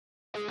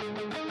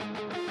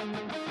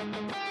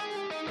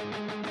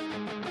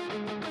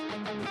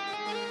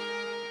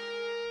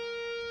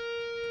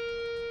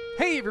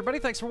Hey everybody,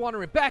 thanks for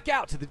wandering back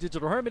out to the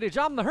Digital Hermitage.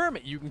 I'm the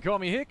Hermit, you can call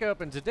me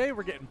Hiccup, and today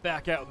we're getting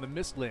back out in the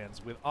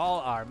Mistlands with all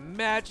our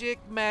magic.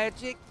 I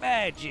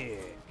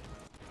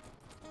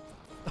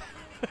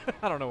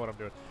don't know what I'm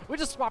doing. We're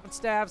just swapping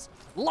stabs.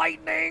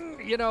 Lightning!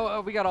 You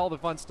know, we got all the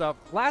fun stuff.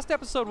 Last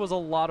episode was a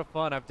lot of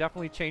fun. I've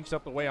definitely changed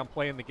up the way I'm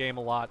playing the game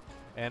a lot,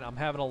 and I'm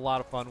having a lot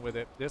of fun with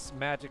it. This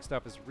magic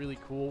stuff is really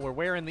cool. We're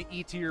wearing the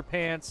E-tier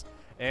pants,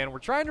 and we're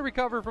trying to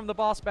recover from the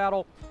boss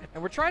battle,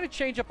 and we're trying to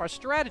change up our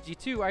strategy,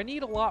 too. I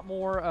need a lot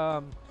more,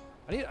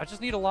 I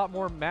just need a lot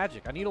more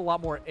magic. I need a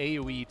lot more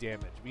AoE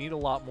damage. We need a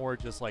lot more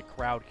just, like,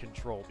 crowd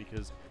control,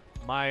 because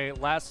my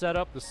last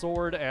setup, the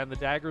sword and the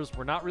daggers,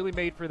 were not really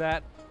made for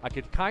that. I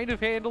could kind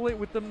of handle it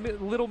with the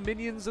little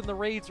minions and the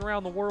raids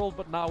around the world,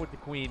 but not with the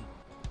queen.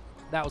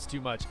 That was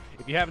too much.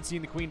 If you haven't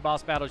seen the queen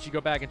boss battle, you should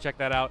go back and check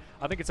that out.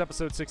 I think it's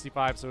episode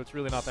 65, so it's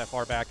really not that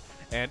far back.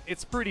 And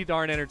it's pretty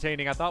darn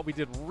entertaining. I thought we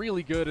did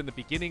really good in the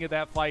beginning of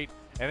that fight,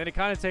 and then it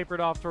kind of tapered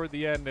off toward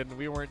the end, and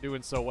we weren't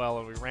doing so well,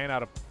 and we ran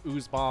out of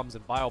ooze bombs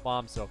and bile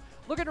bombs. So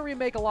looking to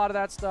remake a lot of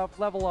that stuff,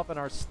 level up in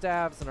our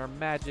stabs and our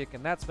magic,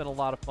 and that's been a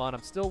lot of fun.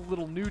 I'm still a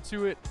little new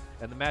to it,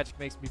 and the magic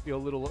makes me feel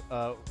a little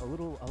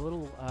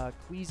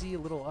queasy, a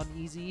little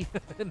uneasy.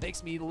 It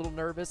makes me a little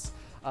nervous,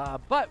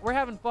 but we're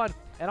having fun,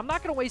 and I'm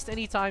not going to waste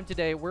any time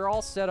today. We're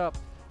all set up.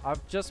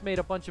 I've just made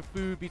a bunch of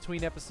food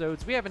between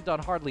episodes. We haven't done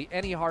hardly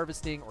any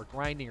harvesting or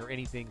grinding or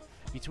anything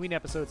between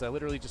episodes. I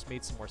literally just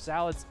made some more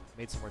salads,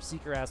 made some more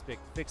seeker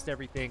aspect, fixed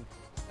everything.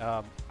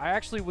 I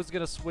actually was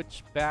going to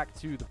switch back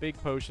to the big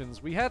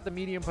potions. We had the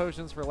medium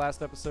potions for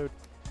last episode,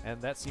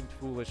 and that seemed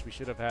foolish. We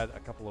should have had a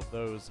couple of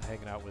those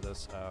hanging out with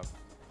us. And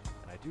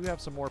I do have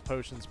some more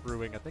potions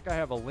brewing. I think I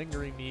have a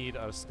lingering need,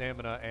 a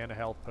stamina, and a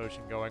health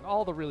potion going.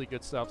 All the really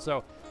good stuff.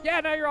 So,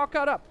 yeah, now you're all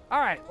caught up. All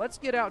right, let's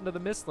get out into the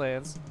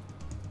Mistlands.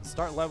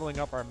 Start leveling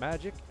up our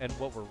magic, and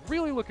what we're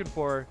really looking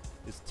for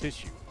is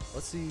tissue.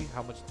 Let's see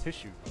how much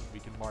tissue we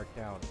can mark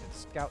down and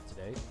scout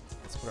today.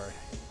 Let's put our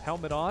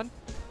helmet on.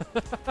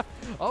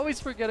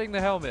 Always forgetting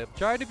the helmet.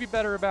 Trying to be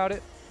better about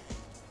it.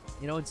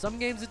 You know, in some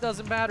games it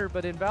doesn't matter,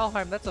 but in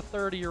Valheim, that's a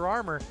third of your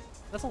armor.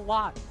 That's a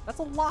lot. That's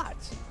a lot.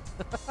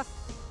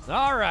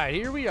 All right,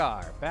 here we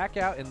are, back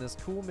out in this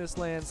cool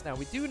Mistlands. Now,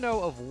 we do know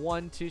of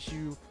one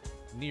tissue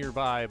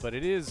nearby, but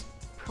it is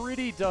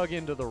pretty dug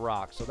into the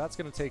rock, so that's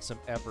going to take some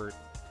effort.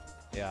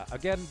 Yeah,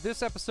 again,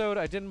 this episode,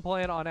 I didn't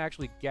plan on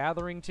actually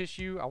gathering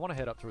tissue. I want to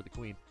head up toward the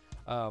queen.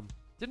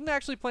 Didn't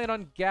actually plan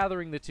on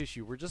gathering the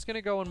tissue. We're just going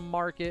to go and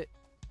mark it.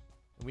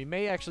 And we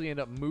may actually end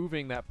up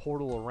moving that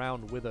portal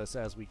around with us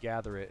as we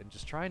gather it and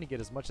just trying to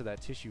get as much of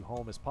that tissue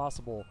home as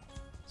possible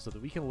so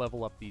that we can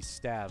level up these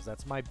stabs.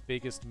 That's my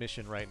biggest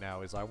mission right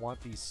now, is I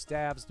want these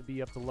stabs to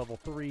be up to level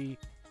 3.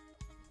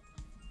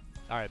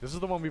 All right, this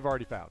is the one we've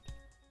already found.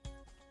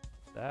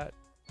 That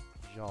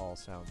jaw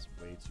sounds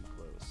way too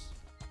close.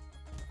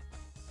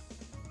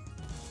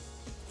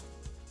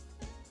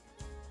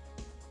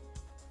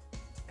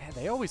 Man,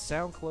 they always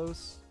sound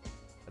close,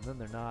 and then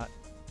they're not.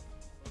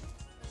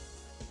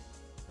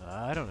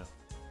 I don't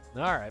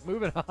know. All right,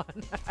 moving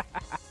on.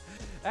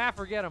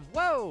 Forget them.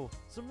 Whoa,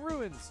 some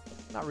ruins.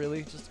 Not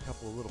really, just a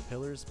couple of little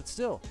pillars, but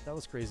still, that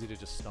was crazy to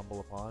just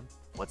stumble upon.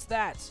 What's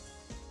that?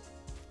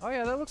 Oh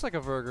yeah, that looks like a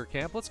Verger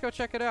camp. Let's go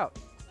check it out.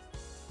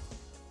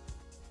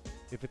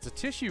 If it's a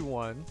tissue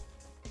one,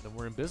 then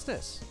we're in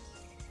business.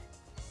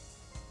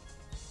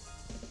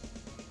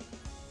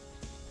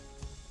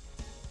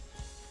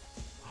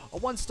 A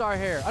 1-star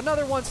hair.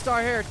 Another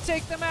 1-star hair.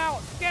 Take them out.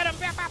 Get them.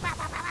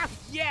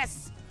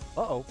 Yes.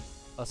 Uh-oh.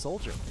 A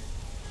soldier.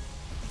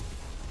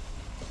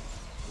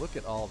 Look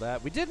at all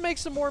that. We did make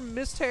some more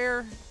mist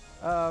hair.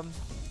 And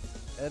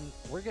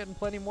we're getting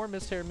plenty more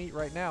mist hair meat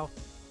right now.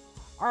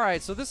 All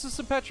right, so this is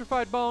some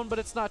petrified bone, but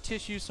it's not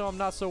tissue, so I'm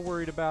not so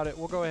worried about it.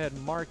 We'll go ahead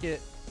and mark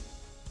it.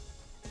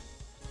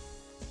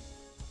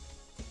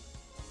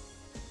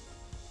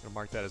 I'm gonna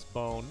mark that as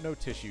bone. No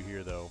tissue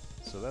here, though,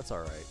 so that's all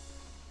right.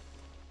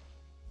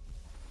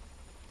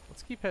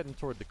 Let's keep heading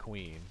toward the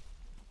queen.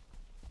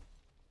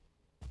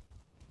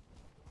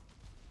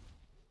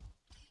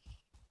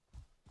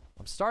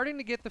 I'm starting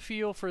to get the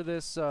feel for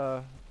this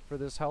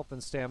health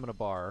and stamina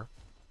bar.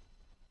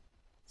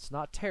 It's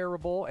not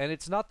terrible, and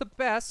it's not the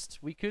best.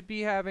 We could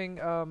be having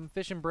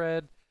fish and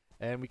bread,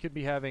 and we could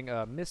be having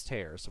mist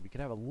hair, so we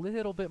could have a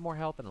little bit more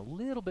health and a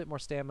little bit more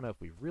stamina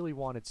if we really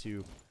wanted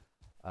to.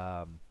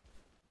 I'm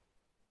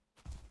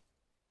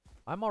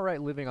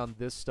alright living on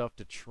this stuff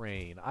to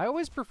train. I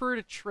always prefer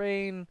to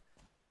train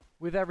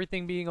with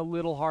everything being a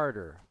little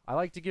harder. I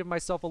like to give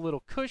myself a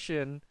little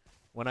cushion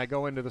when I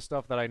go into the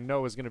stuff that I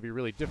know is going to be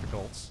really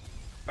difficult.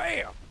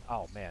 Bam!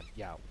 Oh man,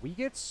 yeah, we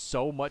get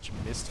so much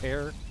mist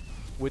hair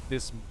with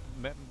this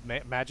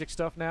magic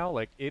stuff now.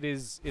 Like,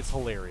 it's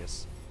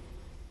hilarious.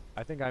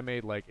 I think I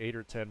made like 8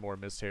 or 10 more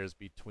mist hairs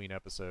between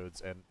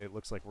episodes, and it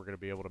looks like we're going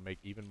to be able to make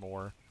even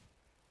more.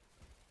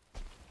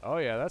 Oh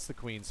yeah, that's the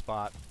queen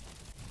spot.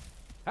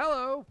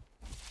 Hello!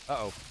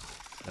 Uh-oh.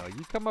 No,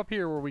 you come up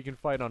here where we can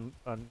fight on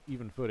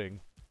even footing.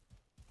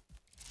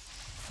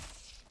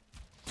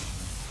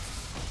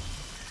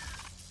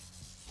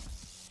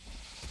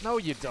 No,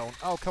 you don't.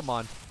 Oh, come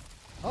on.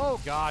 Oh,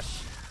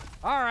 gosh.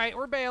 All right,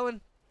 we're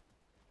bailing.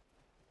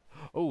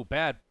 Oh,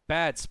 bad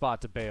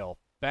spot to bail.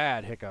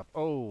 Bad, Hiccup.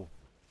 Oh.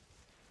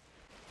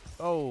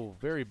 Oh,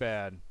 very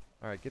bad.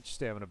 All right, get your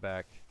stamina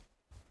back.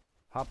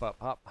 Hop up,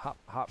 hop, hop,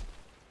 hop.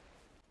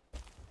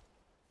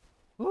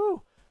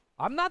 Woo!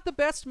 I'm not the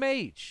best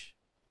mage.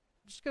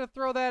 I'm just going to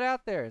throw that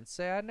out there and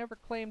say I never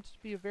claimed to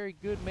be a very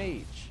good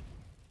mage.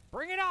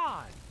 Bring it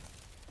on!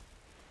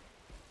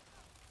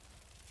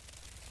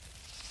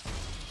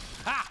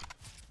 Ha!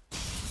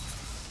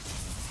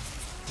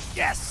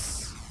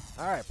 Yes!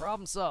 Alright,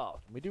 problem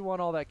solved. We do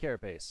want all that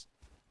carapace.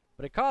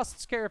 But it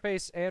costs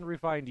carapace and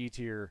refined E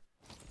tier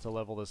to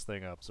level this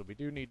thing up, so we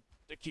do need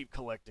to keep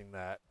collecting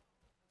that.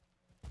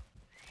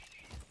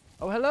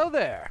 Oh, hello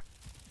there!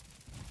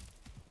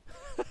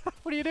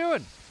 What are you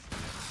doing?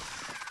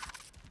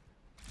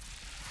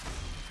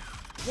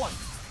 1,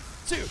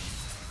 2,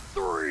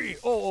 3!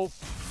 Oh,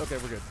 okay,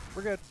 we're good.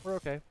 We're good. We're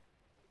okay.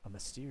 A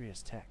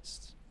mysterious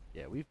text.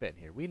 Yeah, we've been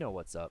here. We know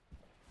what's up.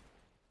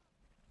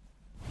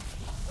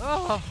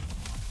 Oh,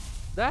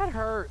 that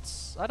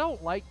hurts. I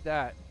don't like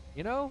that,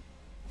 you know?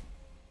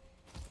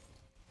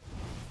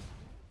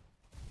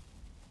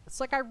 It's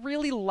like I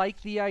really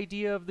like the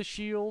idea of the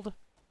shield,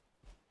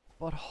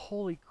 but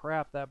holy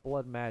crap, that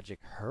blood magic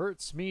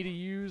hurts me to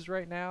use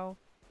right now.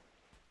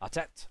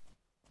 Atet.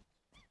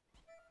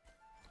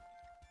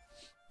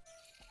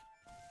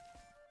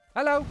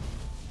 Hello.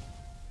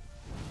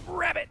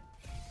 Rabbit.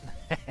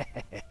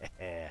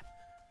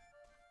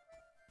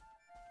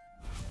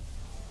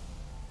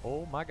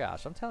 Oh my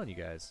gosh, I'm telling you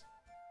guys,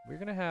 we're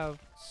gonna have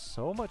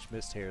so much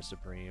Mist Hair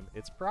Supreme,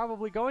 it's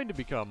probably going to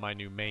become my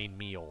new main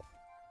meal.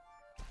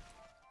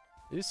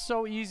 It is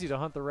so easy to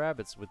hunt the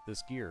rabbits with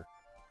this gear.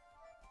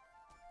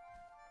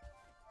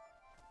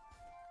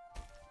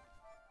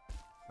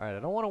 Alright, I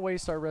don't want to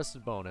waste our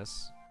rested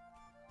bonus.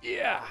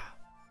 Yeah!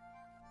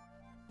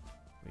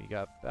 We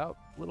got about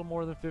a little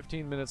more than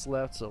 15 minutes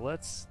left, so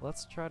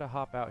let's try to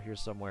hop out here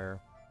somewhere.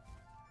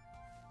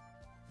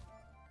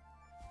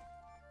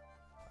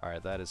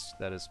 Alright, that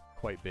is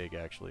quite big,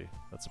 actually.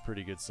 That's a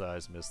pretty good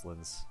size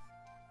Mistlands.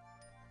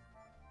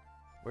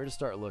 Where to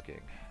start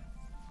looking?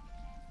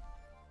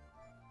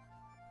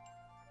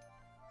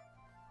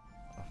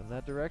 Off in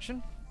that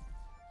direction?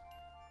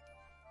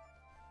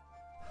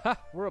 Ha!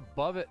 We're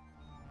above it!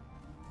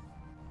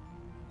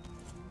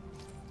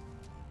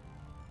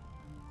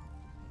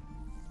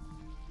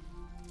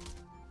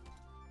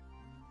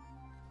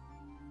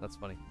 That's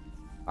funny.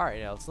 Alright,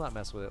 yeah, let's not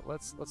mess with it.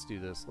 Let's do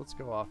this. Let's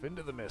go off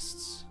into the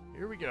mists.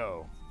 Here we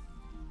go.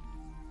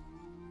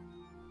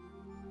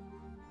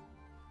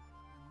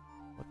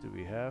 What do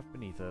we have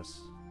beneath us?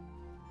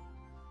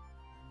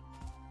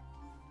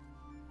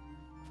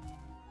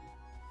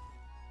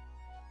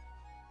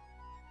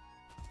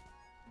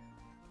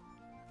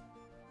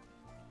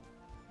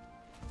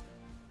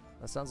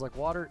 That sounds like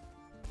water.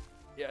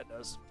 Yeah, it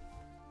does.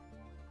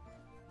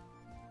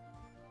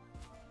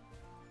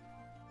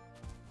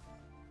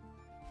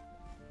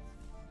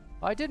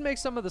 I did make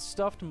some of the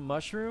stuffed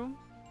mushroom,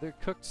 the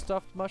cooked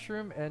stuffed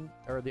mushroom,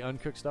 or the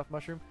uncooked stuffed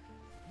mushroom.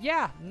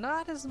 Yeah,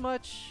 not as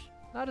much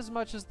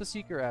as the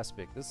seeker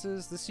aspect.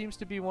 This seems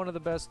to be one of the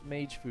best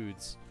mage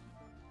foods.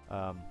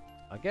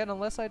 Again,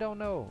 unless I don't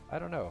know.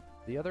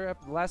 The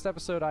last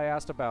episode I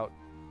asked about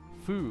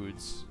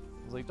foods.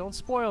 I was like, don't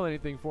spoil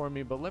anything for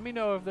me, but let me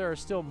know if there are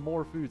still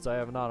more foods I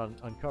have not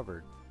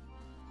uncovered.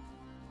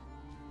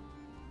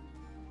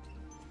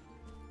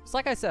 It's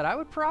like I said, I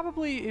would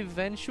probably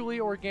eventually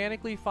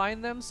organically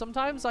find them.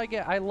 Sometimes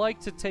I like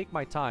to take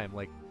my time.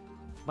 Like,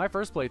 my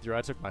first playthrough,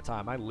 I took my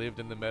time. I lived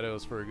in the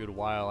meadows for a good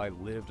while. I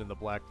lived in the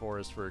Black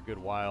Forest for a good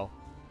while.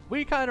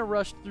 We kind of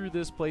rushed through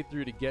this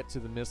playthrough to get to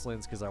the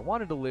Mistlands because I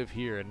wanted to live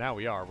here, and now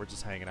we are. We're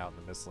just hanging out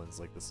in the Mistlands.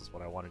 Like, this is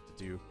what I wanted to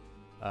do.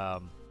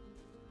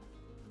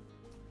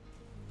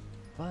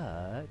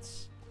 But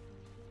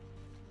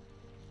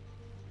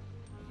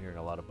I'm hearing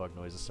a lot of bug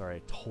noises. Sorry,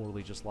 I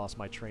totally just lost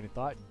my train of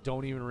thought.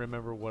 Don't even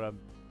remember what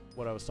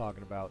I was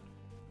talking about.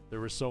 There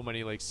were so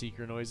many like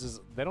seeker noises.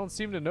 They don't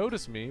seem to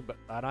notice me,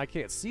 and I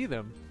can't see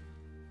them,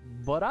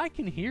 but I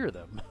can hear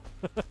them.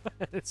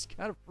 It's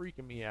kind of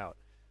freaking me out.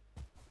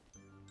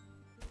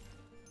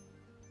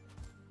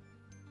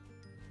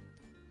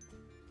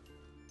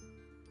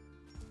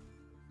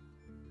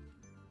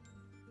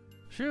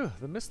 Phew,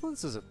 the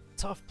Mistlands is a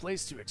tough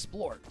place to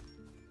explore.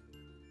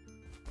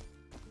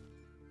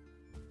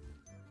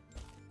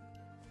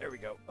 There we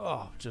go.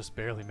 Oh, just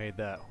barely made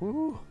that.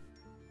 Woo!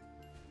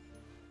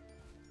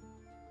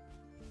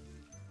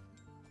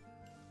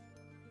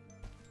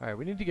 Alright,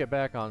 we need to get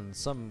back on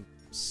some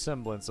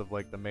semblance of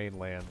like the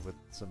mainland with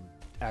some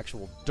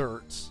actual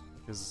dirt,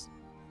 because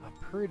I'm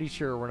pretty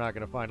sure we're not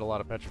going to find a lot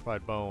of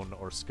petrified bone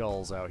or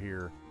skulls out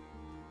here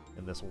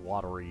in this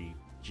watery,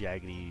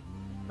 jaggedy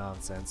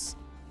nonsense.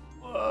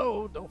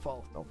 Whoa, don't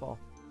fall, don't fall.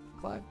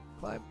 Climb,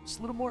 climb, just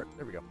a little more.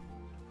 There we go.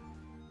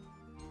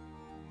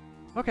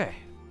 Okay.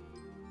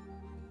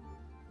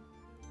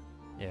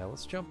 Yeah,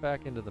 let's jump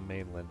back into the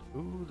mainland.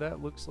 Ooh,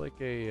 that looks like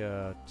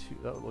a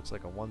that looks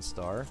like a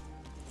 1-star.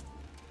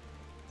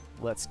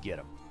 Let's get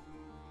him.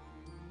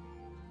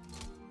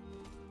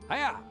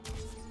 Hiya!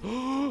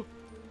 Oh,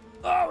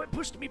 it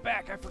pushed me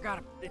back. I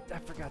forgot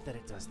that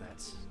it does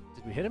that.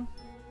 Did we hit him?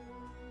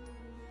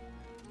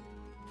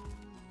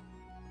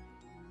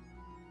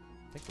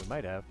 I think we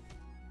might have.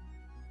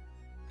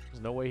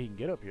 There's no way he can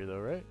get up here, though,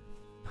 right?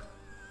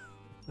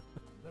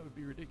 That would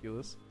be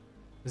ridiculous.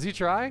 Is he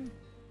trying?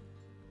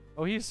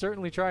 Oh, he's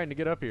certainly trying to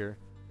get up here.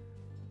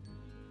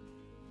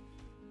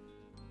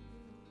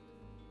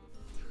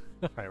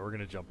 Alright, we're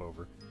gonna jump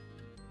over.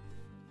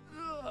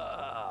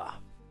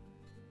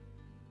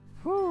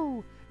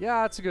 Whew!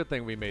 Yeah, it's a good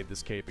thing we made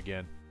this cape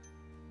again.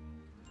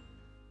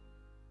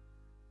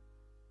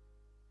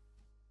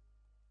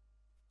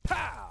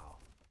 Pow!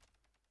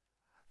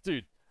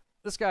 Dude,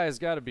 this guy has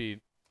got to be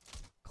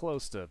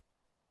close to...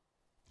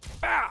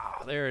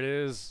 Pow! There it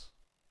is.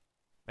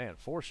 Man,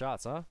 4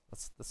 shots, huh?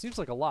 That seems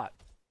like a lot.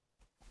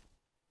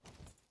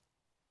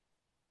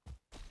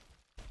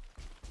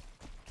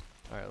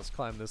 Alright, let's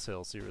climb this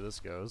hill, see where this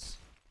goes.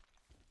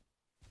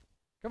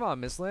 Come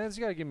on, Miss Lance,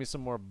 you gotta give me some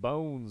more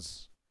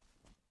bones.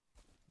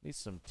 Need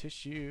some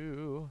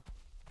tissue.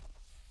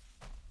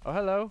 Oh,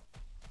 hello.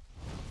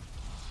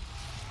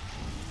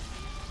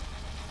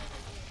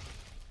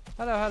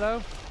 Hello,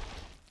 hello.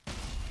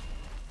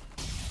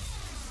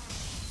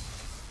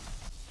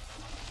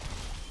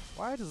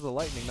 Why does the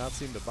lightning not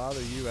seem to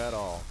bother you at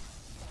all?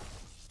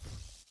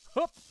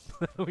 Hup!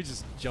 We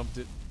just jumped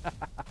it.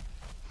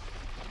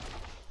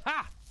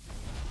 Ha!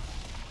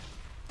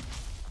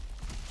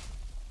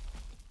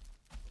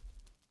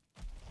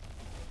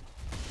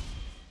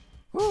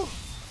 Whew!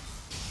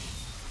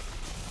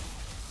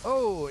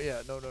 Oh,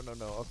 yeah, no.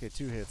 Okay,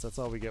 2 hits. That's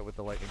all we get with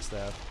the lightning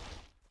staff.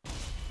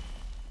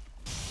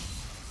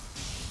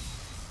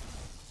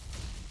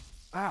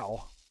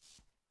 Ow.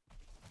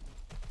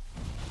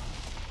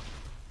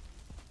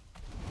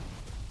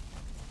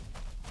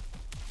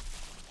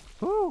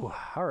 Whew,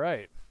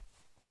 alright.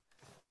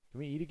 Can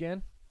we eat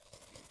again?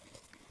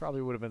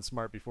 Probably would have been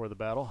smart before the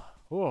battle.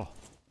 Whoa.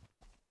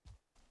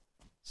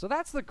 So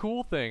that's the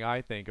cool thing,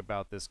 I think,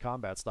 about this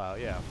combat style.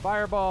 Yeah,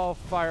 fireball,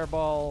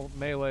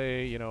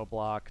 melee, you know,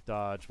 block,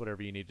 dodge,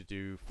 whatever you need to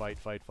do, fight.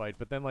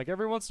 But then, like,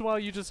 every once in a while,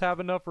 you just have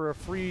enough for a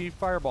free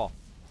fireball.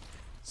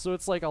 So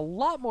it's, like, a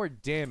lot more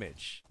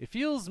damage. It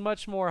feels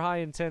much more high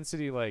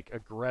intensity, like,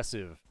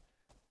 aggressive,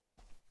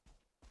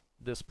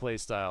 this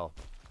playstyle.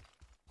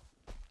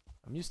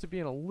 I'm used to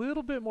being a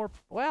little bit more...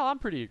 Well, I'm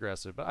pretty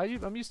aggressive, but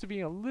I'm used to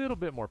being a little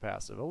bit more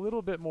passive. A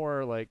little bit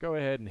more, like, go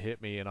ahead and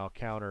hit me, and I'll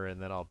counter,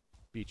 and then I'll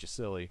beat you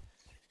silly.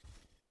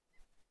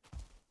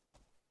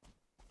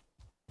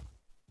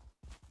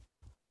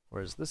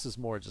 Whereas this is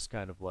more just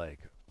kind of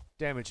like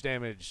damage,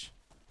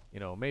 you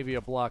know, maybe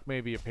a block,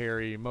 maybe a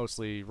parry,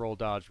 mostly roll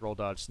dodge,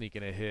 sneak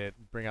in a hit,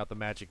 bring out the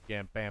magic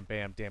again, bam,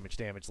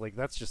 damage. Like,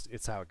 that's just,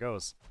 it's how it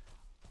goes.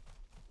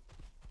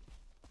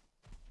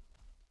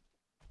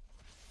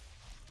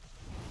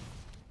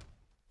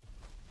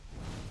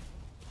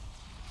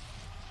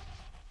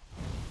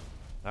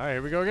 Alright,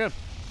 here we go again.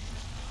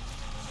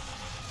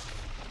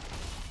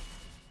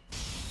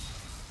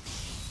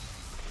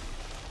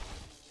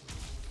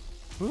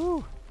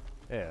 Woo!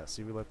 Yeah,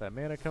 see, we let that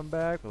mana come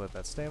back, we let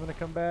that stamina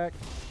come back.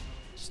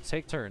 Just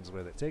take turns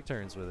with it,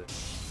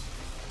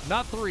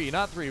 Not three.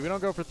 We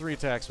don't go for 3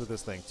 attacks with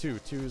this thing. 2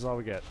 is all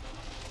we get.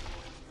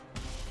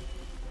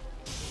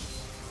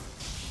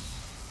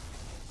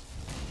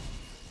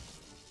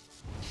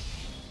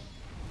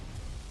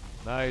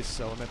 Nice,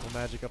 elemental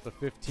magic up to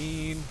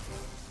 15.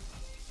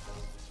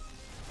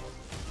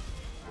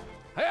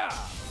 Hiya!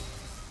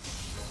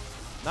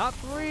 Not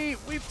 3!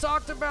 We've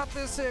talked about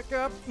this,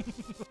 Hiccup!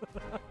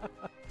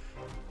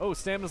 Oh,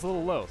 stamina's a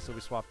little low, so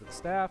we swapped to the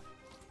staff.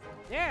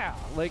 Yeah!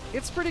 Like,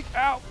 it's pretty...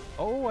 Ow!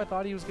 Oh, I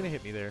thought he was gonna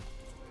hit me there.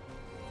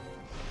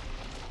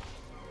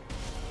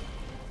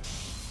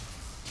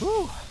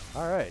 Whew!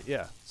 Alright,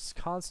 yeah. It's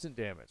constant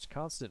damage.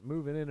 Constant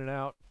moving in and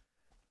out.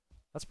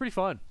 That's pretty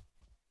fun.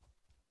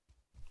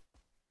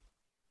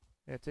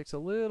 Yeah, it takes a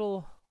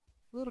little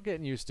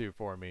getting used to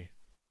for me.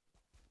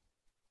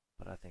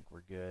 But I think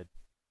we're good.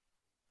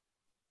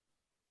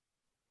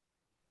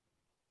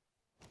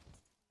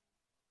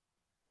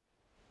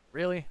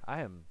 Really?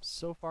 I am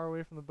so far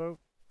away from the boat.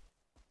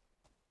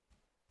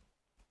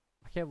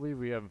 I can't believe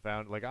we haven't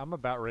found... Like, I'm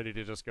about ready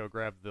to just go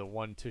grab the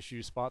 1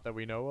 tissue spot that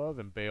we know of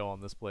and bail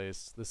on this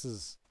place. This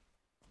is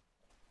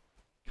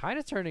kind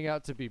of turning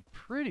out to be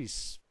pretty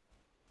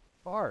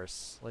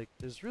sparse. Like,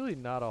 there's really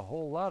not a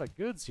whole lot of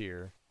goods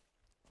here.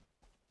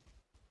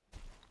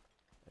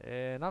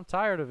 And I'm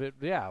tired of it.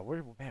 Yeah,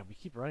 man, we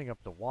keep running up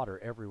the water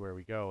everywhere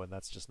we go, and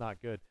that's just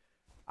not good.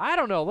 I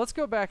don't know. Let's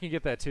go back and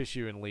get that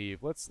tissue and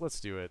leave. Let's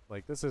do it.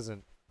 Like, this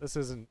isn't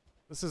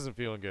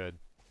feeling good.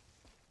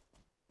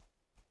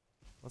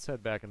 Let's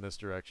head back in this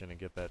direction and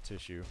get that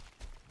tissue.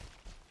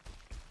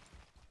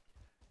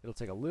 It'll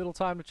take a little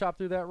time to chop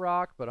through that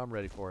rock, but I'm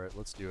ready for it.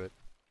 Let's do it.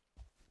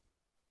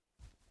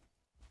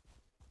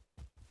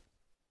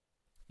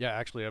 Yeah,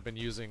 actually, I've been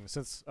using,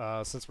 since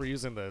we're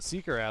using the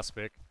Seeker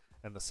aspect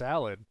and the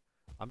salad,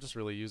 I'm just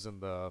really using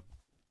the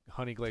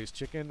honey glazed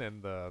chicken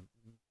and the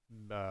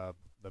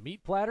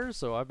meat platters,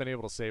 so I've been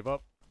able to save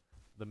up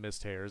the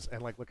mist hairs.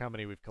 And like, look how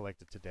many we've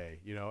collected today,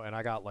 you know. And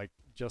I got like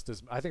just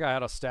as I think I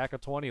had a stack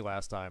of 20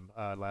 last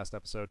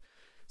episode.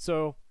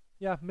 So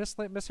yeah, mist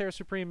hair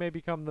supreme may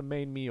become the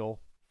main meal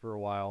for a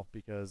while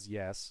because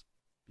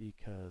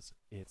because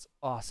it's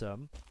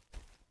awesome.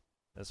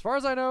 As far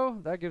as I know,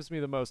 that gives me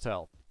the most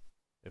health.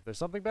 If there's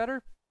something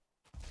better,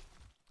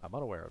 I'm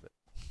unaware of it.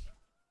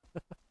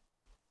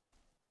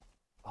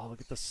 Oh,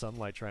 look at the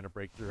sunlight trying to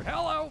break through.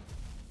 Hello!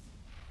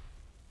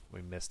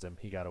 We missed him.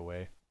 He got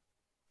away.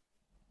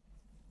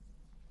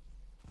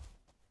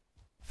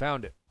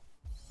 Found it.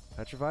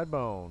 Petrified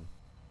bone.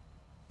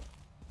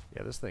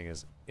 Yeah, this thing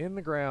is in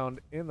the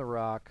ground, in the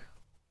rock.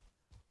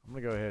 I'm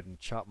gonna go ahead and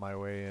chop my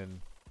way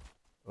in.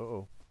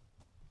 Uh-oh.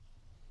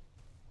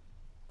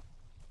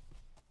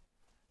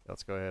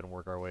 Let's go ahead and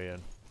work our way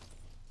in.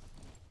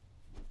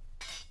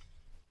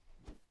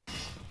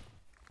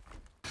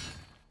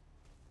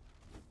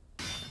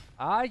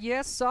 Ah,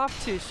 yes,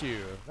 soft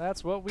tissue.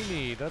 That's what we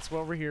need. That's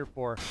what we're here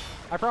for.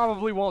 I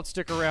probably won't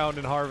stick around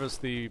and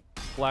harvest the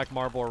black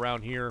marble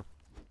around here.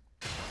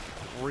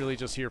 We're really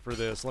just here for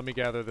this. Let me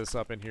gather this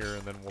up in here,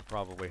 and then we'll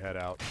probably head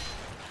out.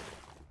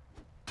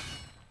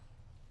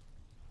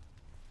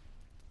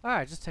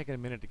 Alright, just taking a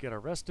minute to get our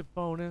rested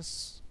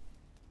bonus.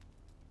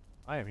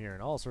 I am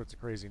hearing all sorts of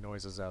crazy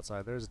noises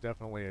outside. There's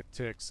definitely a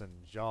ticks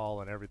and jaw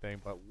and everything,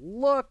 but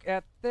look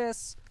at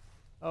this!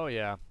 Oh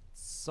yeah,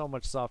 so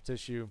much soft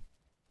tissue.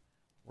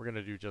 We're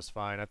gonna do just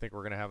fine. I think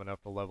we're gonna have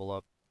enough to level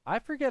up. I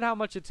forget how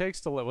much it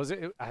takes to level.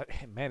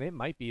 Man, it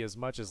might be as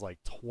much as like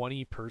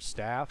 20 per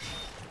staff,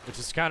 which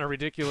is kind of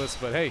ridiculous,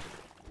 but hey,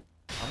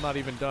 I'm not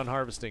even done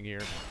harvesting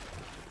here.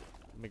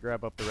 Let me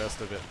grab up the rest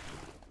of it.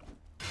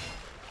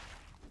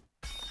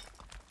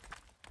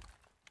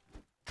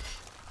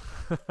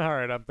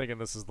 Alright, I'm thinking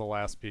this is the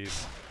last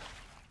piece.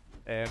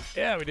 And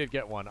yeah, we did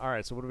get one.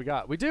 Alright, so what do we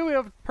got? We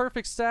have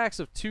perfect stacks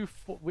of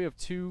we have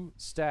 2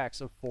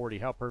 stacks of 40.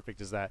 How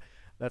perfect is that?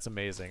 That's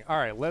amazing.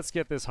 Alright, let's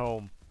get this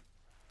home.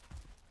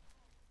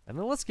 And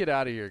then let's get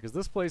out of here, because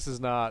this place is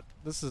not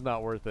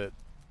worth it.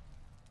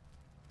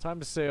 Time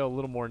to sail a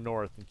little more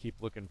north and keep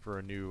looking for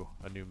a new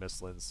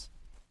Mistlands.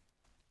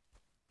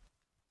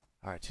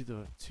 Alright, to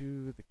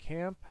the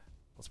camp.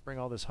 Let's bring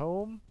all this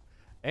home.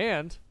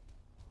 And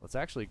let's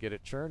actually get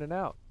it churning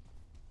out.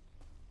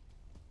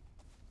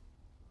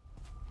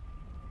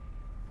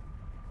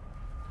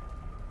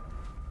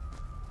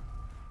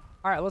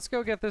 Alright, let's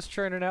go get this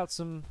churning out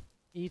some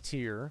E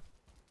tier.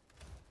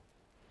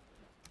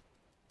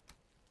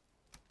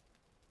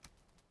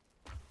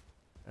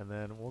 And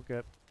then we'll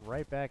get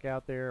right back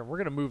out there. We're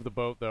going to move the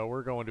boat, though.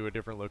 We're going to a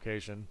different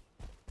location.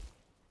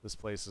 This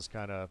place is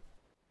kind of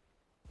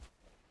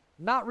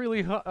not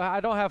really... I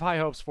don't have high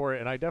hopes for it,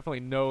 and I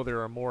definitely know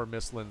there are more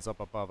Mistlands up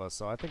above us,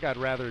 so I think I'd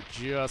rather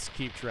just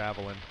keep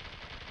traveling.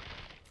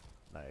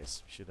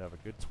 Nice. Should have a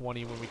good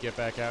 20 when we get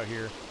back out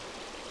here.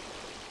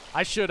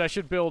 I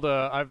should build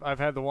a... I've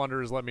had the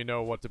Wanderers let me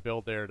know what to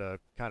build there to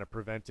kind of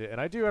prevent it,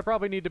 and I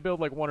probably need to build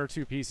like 1 or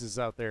 2 pieces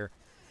out there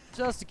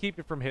just to keep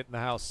it from hitting the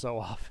house so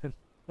often.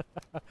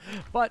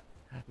 But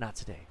not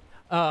today.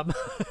 I'm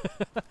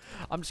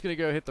just going to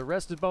go hit the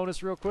rested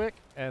bonus real quick,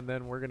 and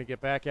then we're going to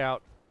get back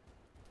out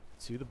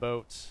to the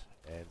boat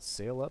and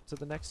sail up to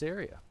the next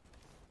area.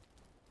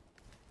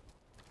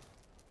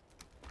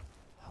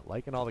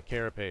 Liking all the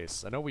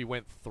carapace. I know we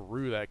went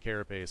through that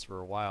carapace for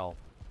a while.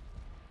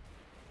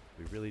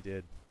 We really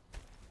did.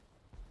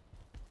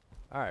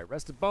 Alright,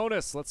 rested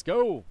bonus. Let's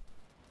go.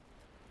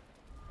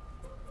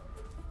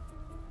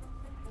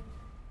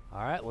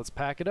 Alright, let's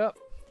pack it up.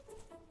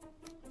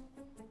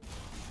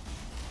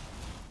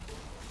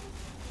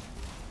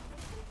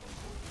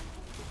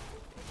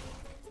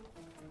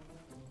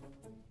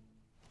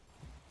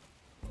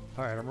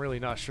 Alright, I'm really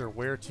not sure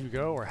where to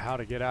go or how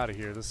to get out of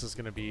here. This is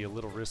going to be a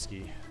little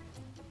risky.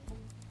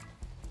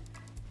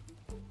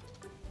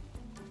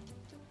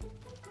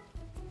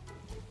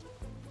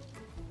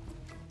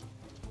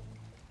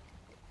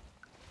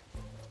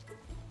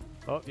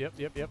 Oh, yep.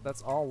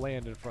 That's all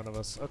land in front of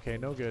us. Okay,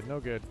 no good, no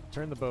good.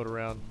 Turn the boat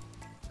around.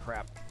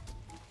 Crap.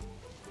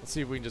 Let's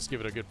see if we can just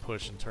give it a good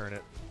push and turn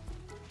it.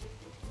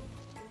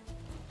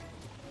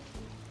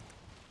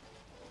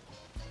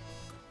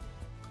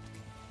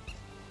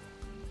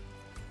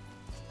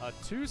 A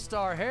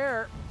 2-star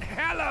hair.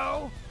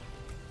 Hello!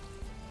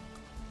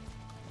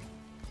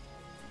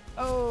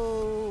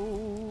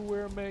 Oh,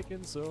 we're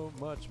making so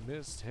much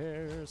mist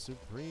hair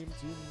supreme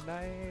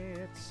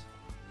tonight.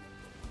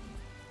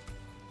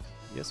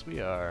 Yes,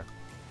 we are.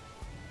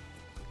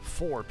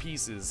 4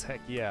 pieces.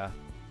 Heck yeah.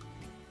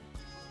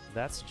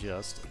 That's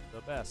just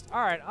the best.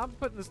 All right, I'm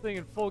putting this thing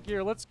in full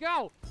gear. Let's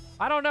go.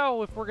 I don't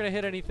know if we're going to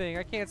hit anything.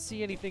 I can't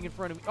see anything in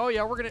front of me. Oh,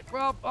 yeah, we're going to...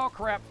 Well, oh,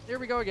 crap. Here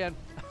we go again.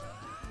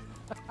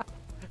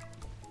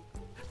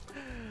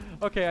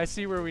 Okay, I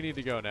see where we need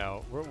to go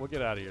now. We'll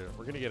get out of here.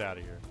 We're going to get out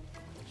of here.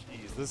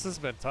 Jeez, this has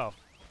been tough.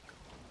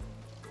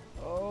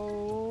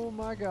 Oh,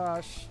 my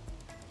gosh.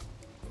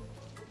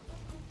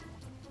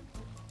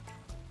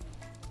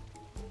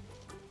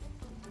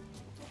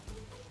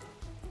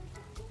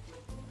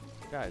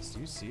 Guys, do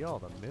you see all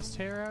the mist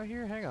hair out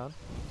here? Hang on.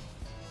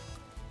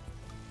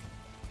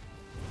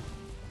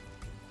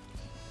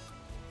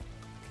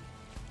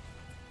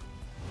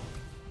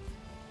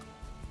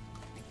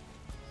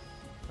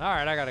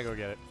 Alright, I gotta go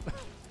get it.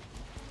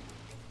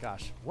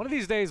 Gosh, one of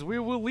these days we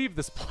will leave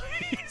this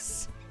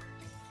place.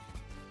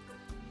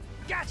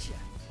 Gotcha!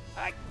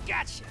 I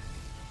gotcha!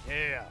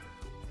 Yeah.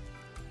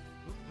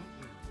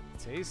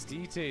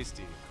 Tasty,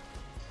 tasty.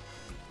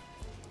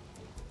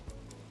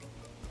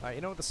 Alright,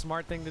 you know what the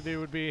smart thing to do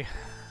would be?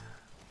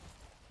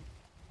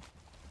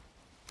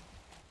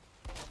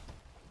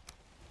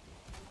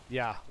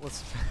 Yeah,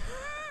 let's...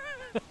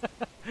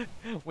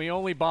 We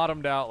only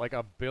bottomed out like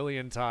 1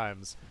 billion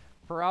times.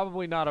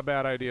 Probably not a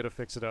bad idea to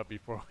fix it up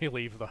before we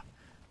leave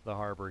the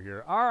harbor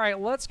here.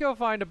 Alright, let's go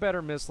find a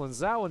better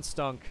Mistlands. That one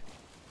stunk.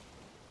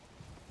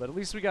 But at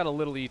least we got a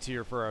little E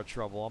tier for our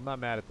trouble. I'm not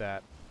mad at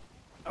that.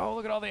 Oh,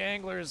 look at all the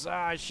anglers.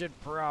 I should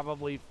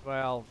probably...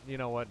 Well, you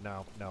know what?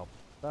 No.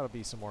 That'll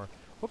be some more.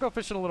 We'll go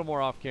fishing a little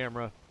more off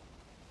camera.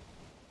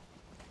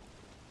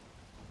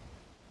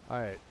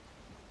 Alright.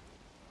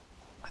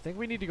 I think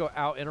we need to go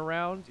out and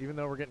around, even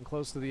though we're getting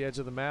close to the edge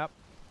of the map.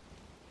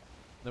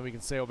 Then we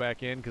can sail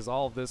back in, because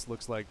all of this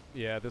looks like...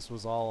 Yeah, this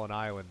was all an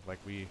island. Like,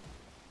 we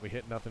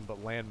hit nothing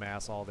but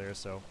landmass all there,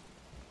 so...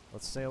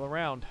 Let's sail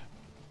around.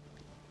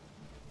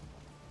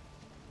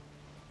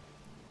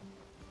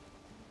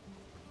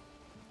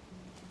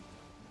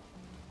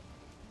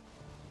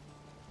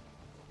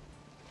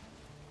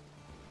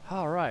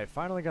 Alright,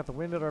 finally got the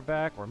wind at our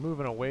back. We're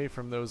moving away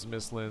from those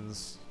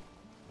Mistlands.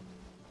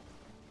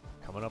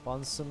 Coming up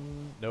on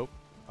some... Nope.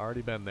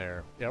 Already been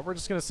there. Yeah, we're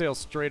just going to sail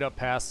straight up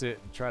past it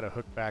and try to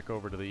hook back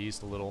over to the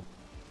east a little.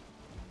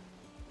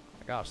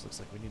 My gosh, looks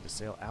like we need to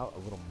sail out a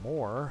little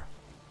more.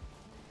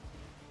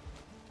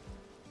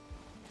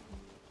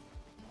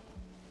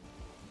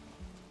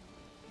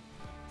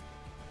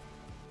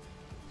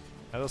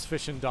 Now, those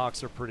fishing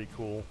docks are pretty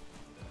cool.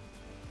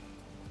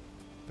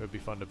 It would be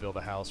fun to build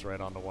a house right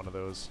onto one of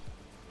those.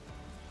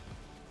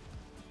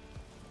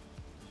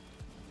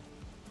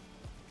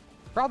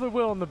 Probably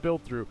will in the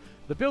build through.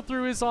 The build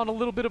through is on a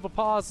little bit of a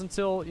pause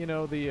until, you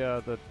know,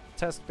 the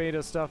test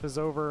beta stuff is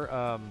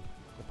over.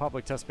 The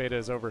public test beta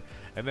is over,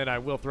 and then I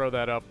will throw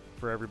that up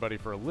for everybody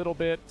for a little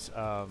bit,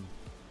 so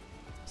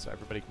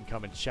everybody can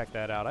come and check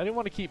that out. I didn't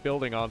want to keep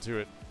building onto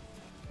it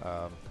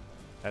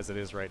as it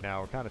is right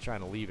now. We're kind of trying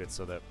to leave it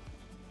so that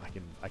I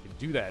can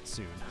do that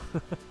soon.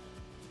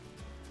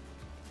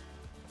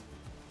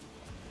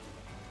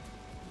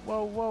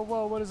 Whoa, whoa,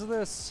 whoa, what is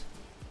this?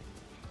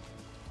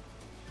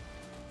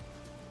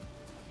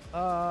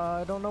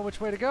 I don't know which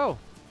way to go.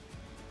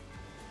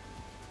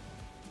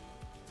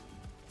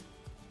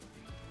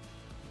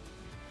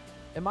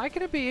 Am I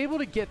going to be able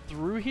to get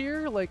through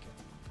here? Like...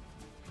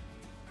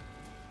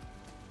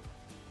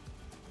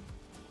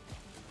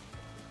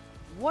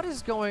 What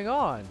is going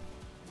on?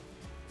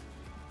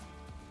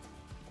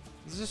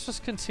 Does this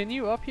just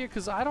continue up here?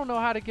 Because I don't know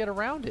how to get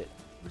around it.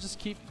 We just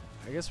keep...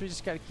 I guess we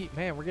just got to keep...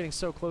 Man, we're getting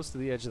so close to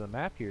the edge of the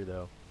map here,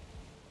 though.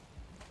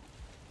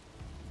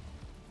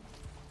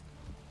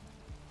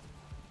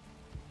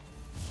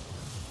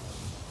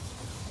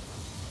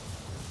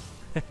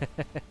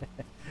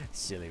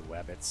 Silly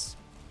wabbits.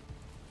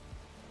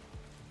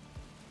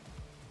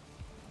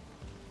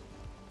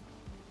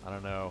 I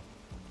don't know.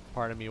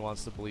 Part of me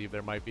wants to believe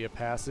there might be a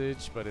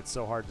passage, but it's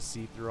so hard to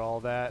see through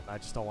all that. I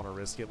just don't want to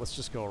risk it. Let's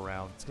just go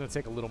around. It's going to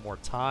take a little more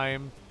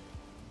time.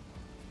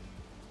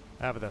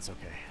 Ah, but that's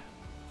okay.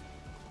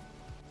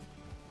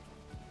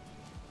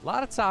 A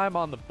lot of time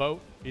on the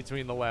boat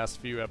between the last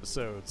few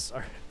episodes.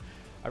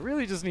 I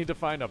really just need to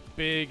find a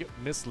big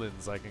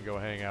Mistlands I can go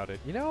hang out at.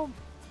 You know...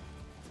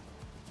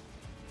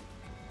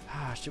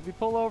 Should we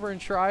pull over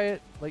and try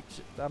it? Like,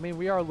 I mean,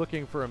 we are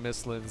looking for a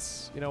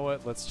Mistlands. You know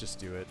what? Let's just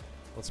do it.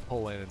 Let's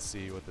pull in and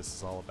see what this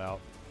is all about.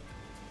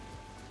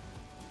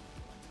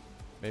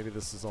 Maybe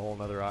this is a whole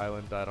nother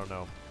island. I don't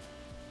know.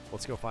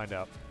 Let's go find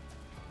out.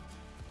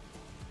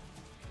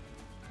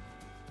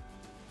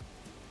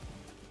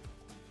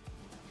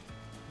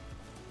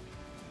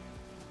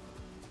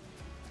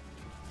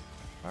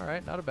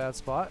 Alright, not a bad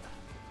spot.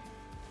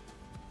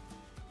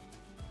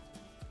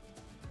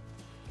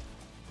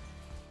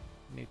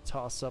 Let me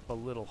toss up a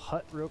little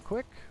hut real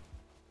quick.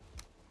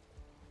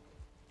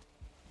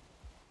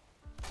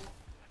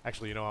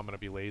 Actually, you know, I'm gonna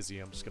be lazy.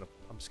 I'm just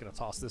gonna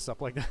toss this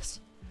up like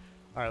this.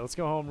 All right, let's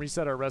go home,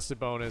 reset our rested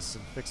bonus,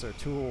 and fix our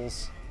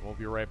tools. We'll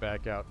be right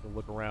back out to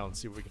look around and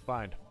see what we can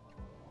find.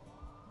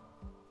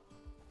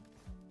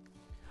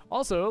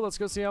 Also, let's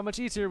go see how much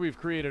E-tier we've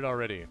created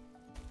already.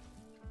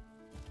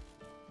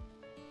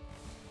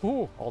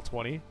 Ooh, all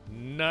 20.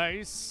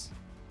 Nice.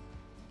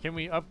 Can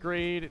we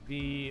upgrade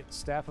the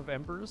Staff of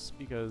Embers?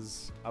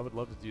 Because I would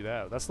love to do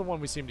that. That's the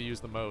one we seem to use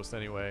the most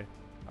anyway.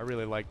 I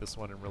really like this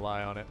one and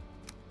rely on it.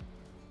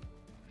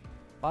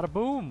 Bada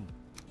boom.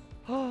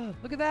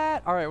 Look at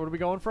that. All right, what are we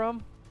going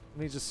from? Let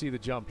me just see the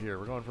jump here.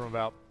 We're going from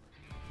about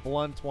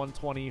blunt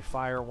 120,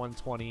 fire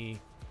 120,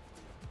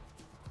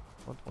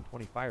 blunt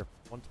 120, fire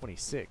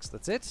 126.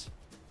 That's it?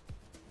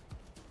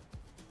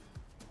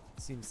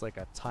 Seems like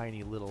a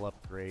tiny little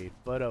upgrade,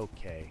 but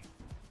okay.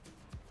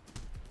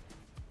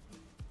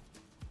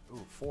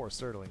 Ooh, 4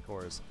 Sterling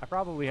cores. I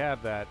probably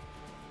have that.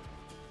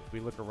 If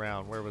we look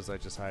around, where was I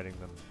just hiding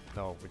them?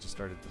 No, we just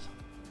started to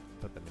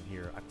put them in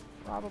here. I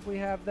probably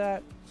have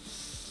that.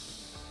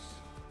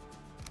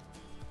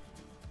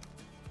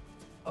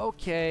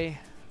 Okay.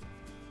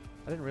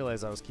 I didn't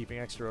realize I was keeping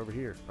extra over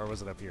here. Or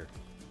was it up here?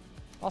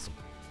 Awesome.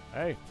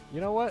 Hey,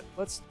 you know what?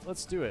 Let's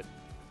do it.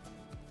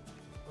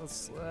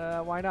 Let's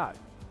why not?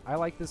 I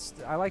like this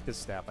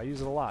staff. I use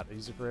it a lot. I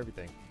use it for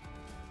everything.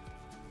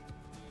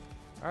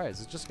 Alright,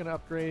 is it just gonna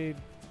upgrade?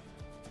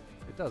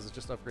 It does, it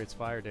just upgrades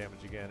fire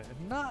damage again.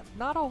 And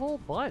not a whole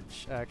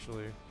bunch,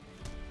 actually.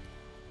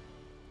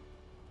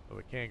 Oh,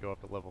 it can go up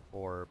to level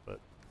 4, but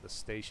the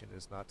station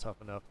is not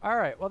tough enough.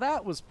 Alright, well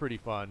that was pretty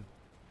fun.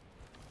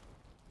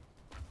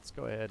 Let's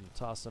go ahead and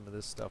toss some of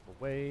this stuff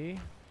away.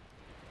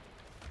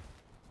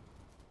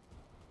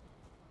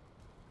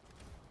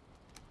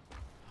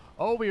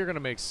 Oh, we are going to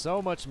make so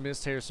much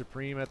Mist Hair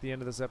Supreme at the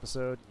end of this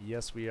episode.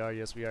 Yes, we are.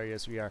 Yes, we are.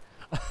 Yes, we are.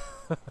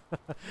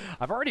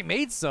 I've already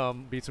made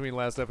some between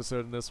last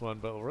episode and this one,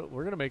 but we're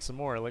going to make some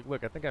more. Like,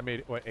 look, I think I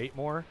made, what, 8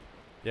 more?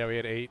 Yeah, we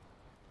had 8.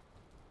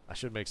 I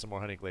should make some more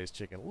honey glazed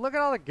chicken. Look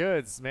at all the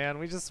goods, man.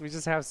 We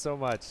just have so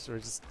much. We're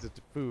just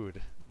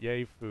food.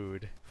 Yay,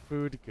 food.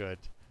 Food good.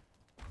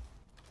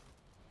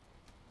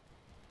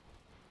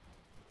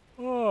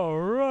 All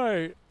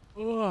right.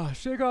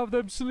 Shake off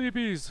them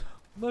sleepies.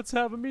 Let's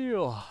have a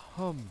meal.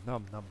 Nom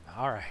nom.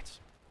 All right.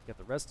 Get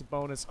the rested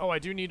bonus. Oh, I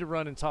do need to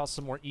run and toss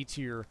some more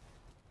E-tier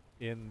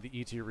in the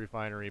E-tier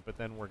refinery, but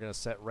then we're going to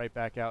set right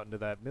back out into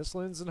that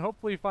Mistlands and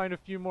hopefully find a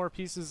few more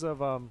pieces of,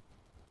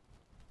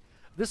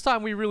 This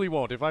time we really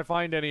won't. If I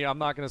find any, I'm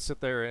not going to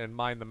sit there and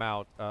mine them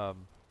out,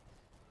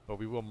 but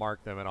we will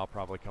mark them and I'll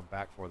probably come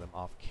back for them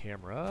off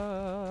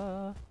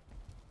camera.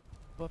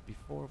 But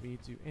before we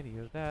do any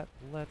of that,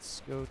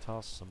 let's go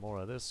toss some more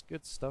of this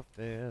good stuff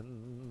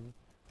in.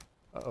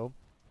 Uh-oh.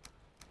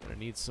 Gonna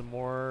need some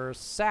more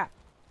sap,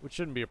 which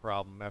shouldn't be a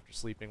problem after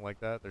sleeping like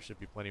that. There should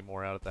be plenty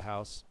more out at the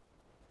house.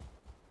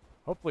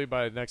 Hopefully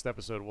by the next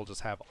episode, we'll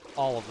just have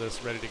all of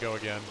this ready to go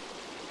again.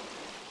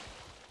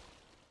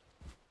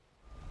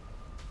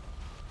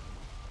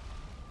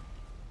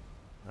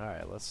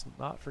 Alright, let's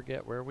not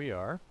forget where we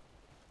are.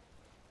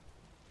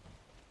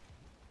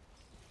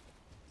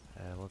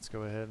 And let's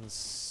go ahead and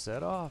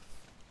set off.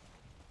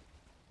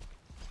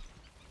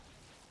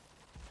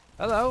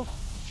 Hello!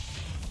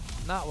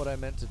 Not what I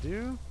meant to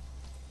do,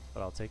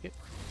 but I'll take it.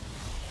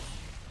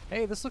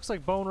 Hey, this looks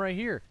like bone right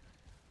here.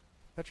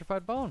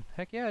 Petrified bone.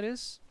 Heck yeah, it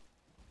is.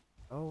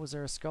 Oh, was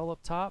there a skull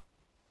up top?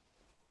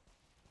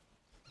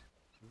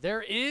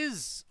 There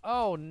is!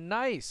 Oh,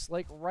 nice!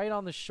 Like right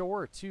on the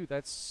shore, too.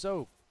 That's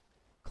so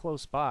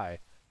close by.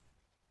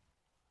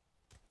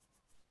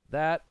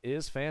 That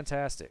is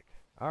fantastic.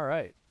 All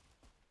right.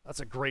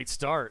 That's a great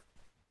start.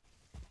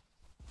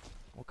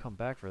 We'll come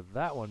back for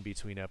that one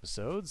between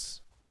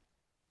episodes.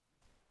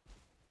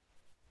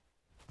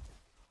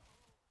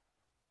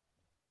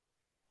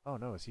 Oh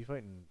no, is he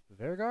fighting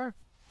Vergar?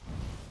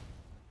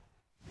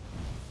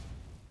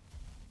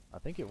 I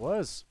think it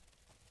was.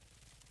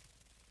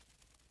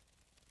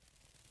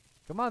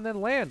 Come on then,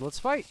 land. Let's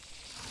fight.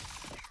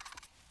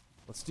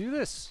 Let's do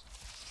this.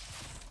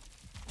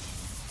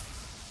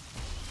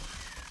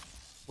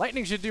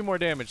 Lightning should do more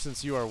damage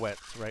since you are wet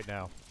right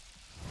now.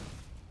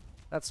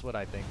 That's what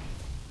I think.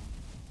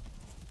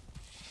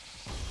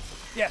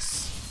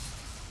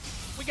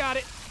 Yes! We got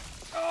it!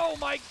 Oh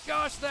my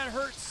gosh, that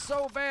hurt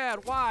so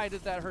bad! Why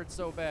did that hurt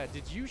so bad?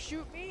 Did you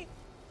shoot me?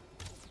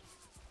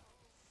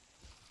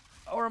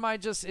 Or am I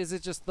just, is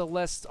it just the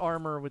less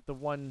armor with the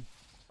one?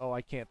 Oh,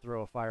 I can't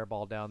throw a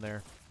fireball down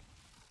there.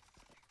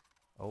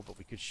 Oh, but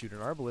we could shoot an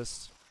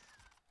arbalist.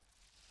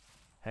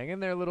 Hang in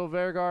there, little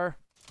Vergar.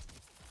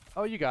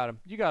 Oh, you got him.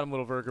 You got him,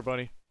 little Vergar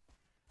bunny.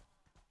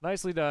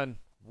 Nicely done.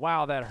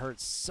 Wow, that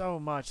hurts so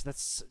much.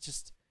 That's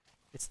just,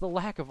 it's the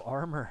lack of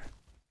armor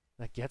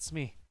that gets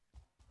me.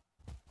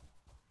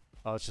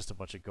 Oh, it's just a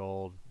bunch of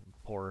gold.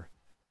 Poor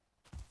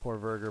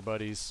Vergar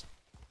buddies.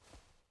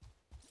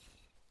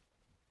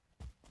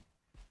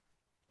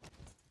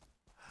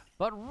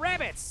 But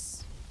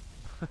rabbits!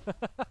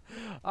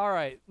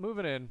 Alright,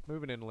 moving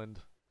inland.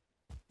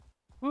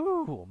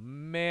 Ooh,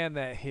 man,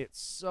 that hit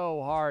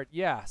so hard.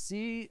 Yeah,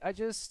 see, I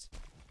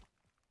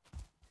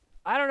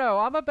don't know.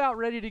 I'm about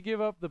ready to give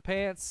up the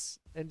pants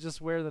and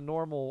just wear the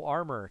normal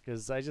armor,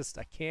 because I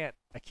can't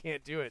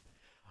do it.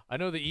 I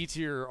know the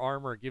E-tier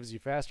armor gives you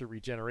faster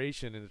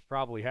regeneration, and it's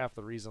probably half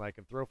the reason I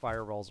can throw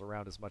fireballs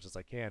around as much as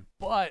I can.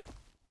 But,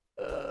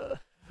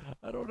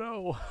 I don't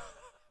know.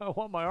 I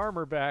want my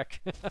armor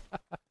back.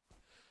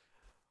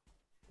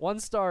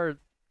 1-star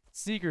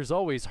Seekers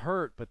always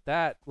hurt, but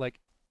that, like,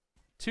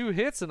 2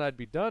 hits and I'd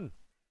be done.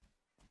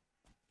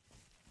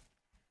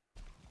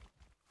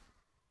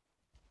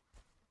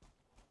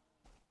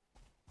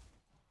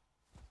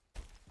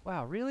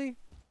 Wow, really?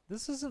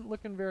 This isn't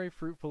looking very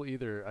fruitful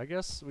either. I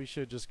guess we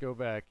should just go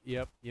back.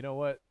 Yep, you know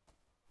what?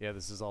 Yeah,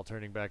 this is all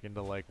turning back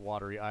into, like,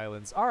 watery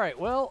islands. All right,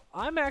 well,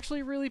 I'm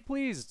actually really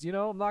pleased. You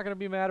know, I'm not going to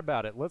be mad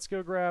about it. Let's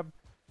go grab...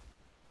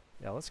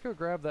 Yeah, let's go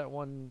grab that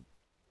one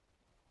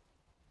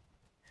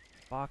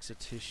box of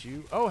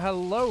tissue. Oh,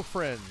 hello,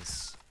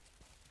 friends.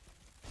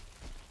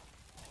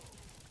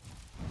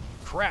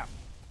 Crap.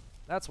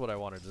 That's what I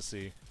wanted to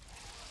see.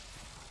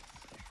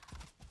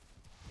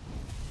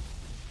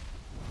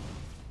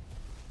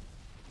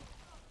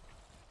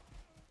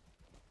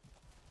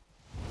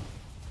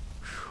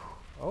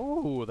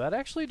 Oh, that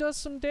actually does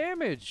some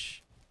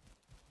damage.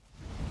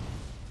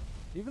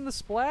 Even the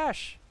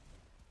splash.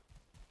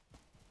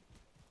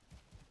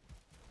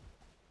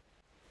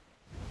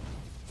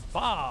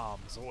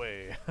 Bombs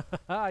away.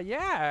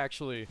 Yeah,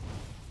 actually.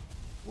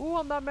 Ooh,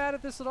 I'm not mad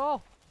at this at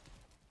all.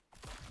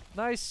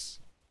 Nice.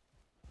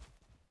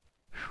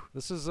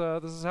 This is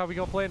how we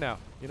gonna play now.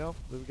 You know,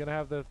 we're gonna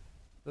have the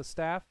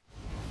staff.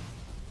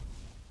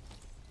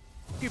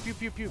 Pew pew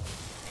pew pew.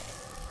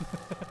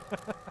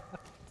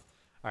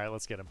 All right,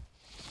 let's get him.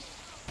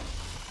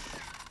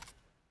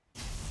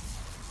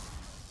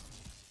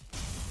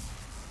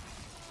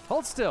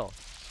 Hold still.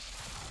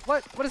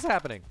 What is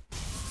happening?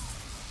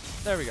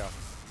 There we go.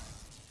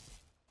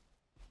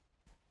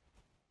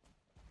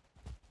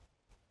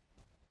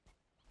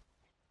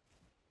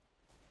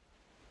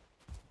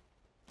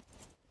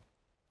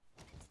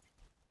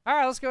 All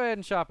right, let's go ahead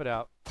and chop it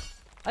out.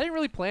 I didn't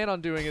really plan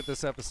on doing it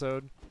this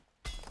episode.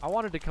 I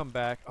wanted to come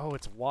back. Oh,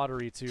 it's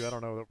watery too. I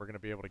don't know that we're going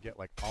to be able to get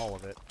like all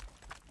of it.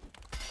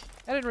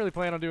 I didn't really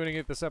plan on doing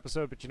it this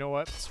episode, but you know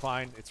what? It's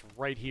fine. It's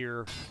right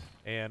here.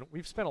 And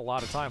we've spent a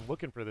lot of time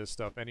looking for this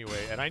stuff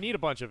anyway, and I need a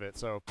bunch of it,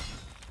 so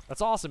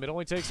that's awesome. It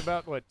only takes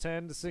about, what,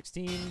 10 to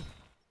 16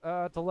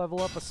 to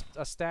level up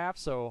a staff,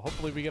 so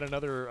hopefully we get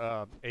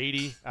another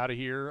 80 out of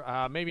here.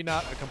 Maybe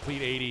not a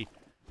complete 80,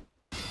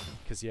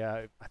 because,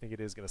 yeah, I think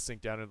it is going to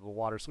sink down into the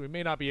water, so we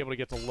may not be able to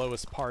get the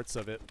lowest parts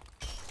of it.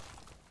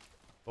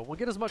 But we'll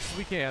get as much as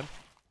we can.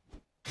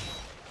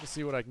 Let's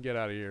see what I can get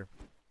out of here.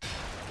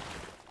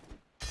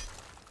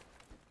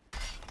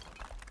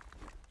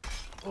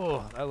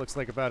 Oh, that looks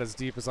like about as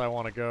deep as I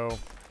want to go.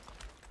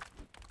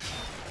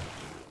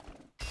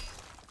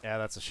 Yeah,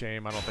 that's a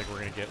shame. I don't think we're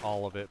going to get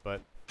all of it,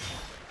 but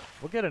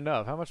we'll get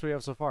enough. How much do we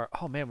have so far?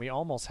 Oh, man, we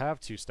almost have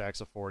 2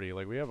 stacks of 40.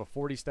 Like, we have a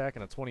 40 stack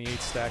and a 28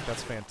 stack.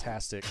 That's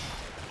fantastic.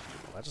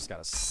 Oh, I just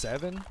got a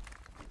 7.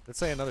 Let's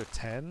say another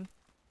 10.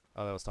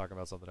 Oh, that was talking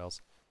about something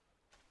else.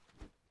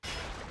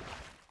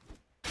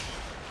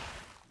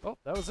 Oh,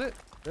 that was it.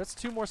 That's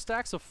 2 more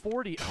stacks of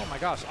 40. Oh, my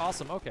gosh.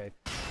 Awesome. Okay.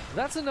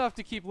 That's enough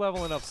to keep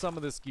leveling up some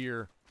of this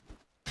gear.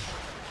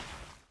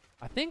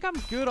 I think I'm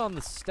good on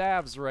the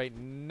stabs right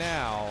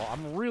now.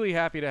 I'm really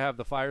happy to have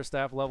the fire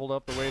staff leveled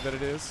up the way that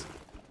it is.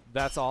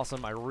 That's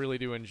awesome. I really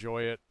do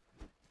enjoy it.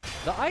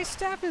 The ice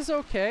staff is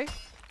okay.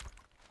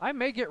 I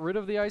may get rid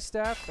of the ice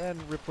staff and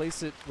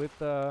replace it with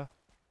the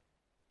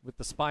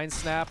spine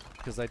snap,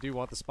 because I do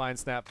want the spine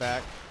snap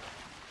back.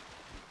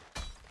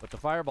 But the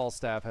fireball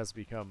staff has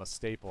become a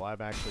staple.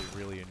 I'm actually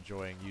really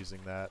enjoying using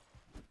that.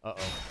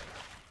 Uh-oh.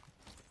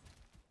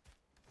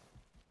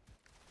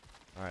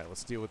 All right,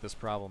 let's deal with this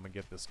problem and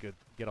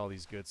get all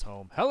these goods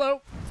home. Hello.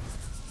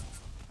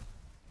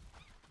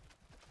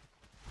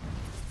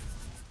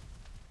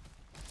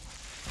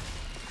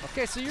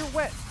 Okay, so you're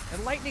wet,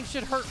 and lightning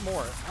should hurt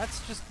more.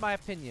 That's just my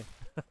opinion.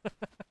 What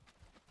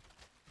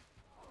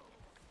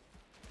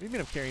do you mean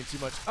I'm carrying too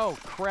much? Oh,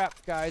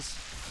 crap, guys.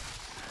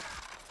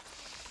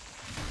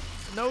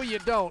 No, you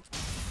don't.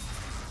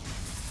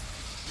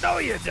 No,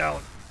 you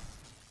don't.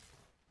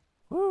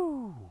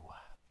 Woo.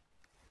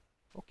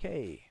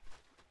 Okay.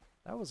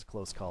 That was a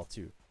close call,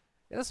 too.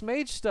 Yeah, this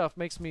mage stuff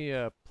makes me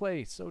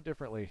play so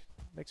differently.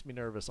 Makes me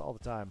nervous all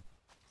the time.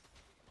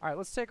 All right,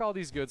 let's take all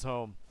these goods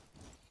home.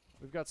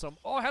 We've got some...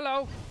 Oh,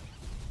 hello!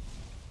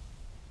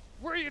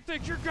 Where do you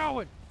think you're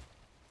going?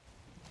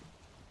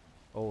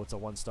 Oh, it's a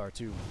 1-star,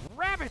 too.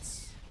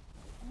 Rabbits!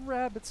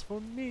 Rabbits for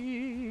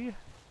me.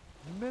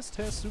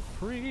 Mr.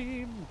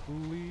 Supreme,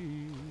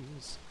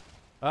 please.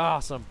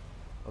 Awesome.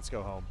 Let's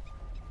go home.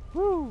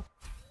 Woo!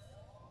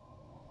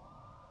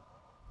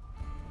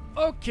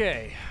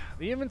 Okay,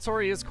 the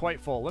inventory is quite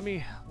full. Let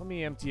me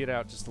empty it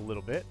out just a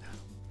little bit.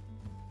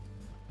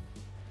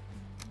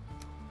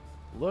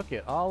 Look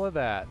at all of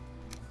that.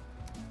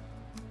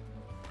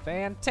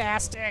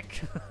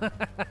 Fantastic!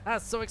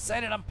 So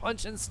excited, I'm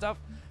punching stuff.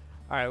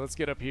 All right, let's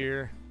get up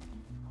here.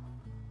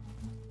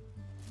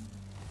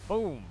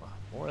 Boom.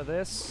 More of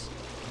this.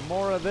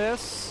 More of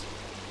this.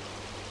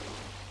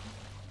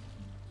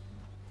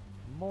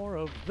 More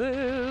of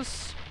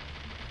this.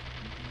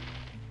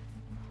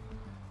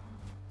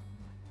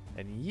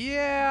 And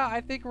yeah,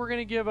 I think we're going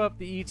to give up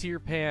the E-tier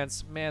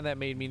pants. Man, that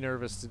made me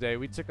nervous today.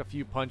 We took a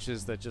few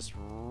punches that just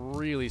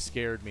really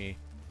scared me.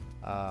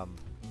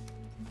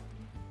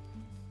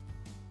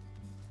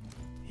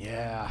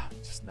 Yeah,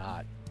 just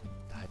not.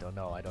 I don't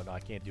know. I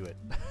can't do it.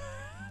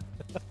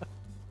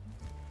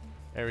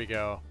 There we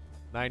go.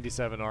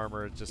 97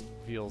 armor. It just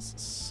feels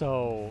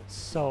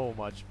so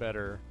much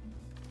better.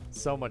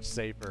 So much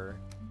safer.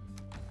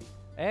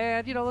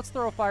 And, you know, let's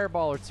throw a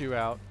fireball or two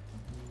out.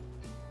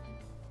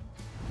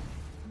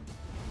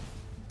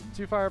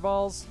 2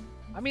 fireballs.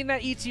 I mean,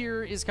 that E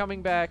tier is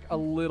coming back a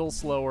little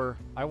slower.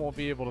 I won't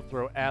be able to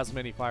throw as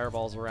many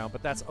fireballs around,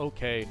 but that's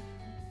okay.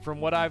 From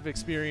what I've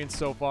experienced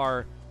so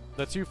far,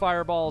 the 2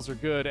 fireballs are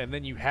good, and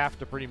then you have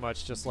to pretty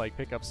much just, like,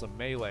 pick up some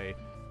melee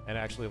and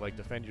actually, like,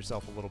 defend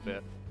yourself a little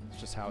bit.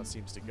 It's just how it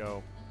seems to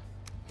go.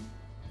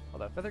 Well,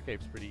 that feather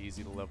cape's pretty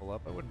easy to level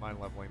up. I wouldn't mind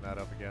leveling that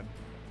up again.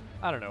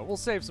 I don't know. We'll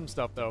save some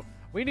stuff, though.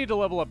 We need to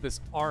level up this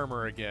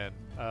armor again.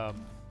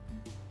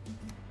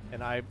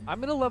 And I'm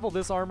going to level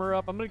this armor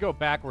up. I'm going to go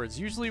backwards.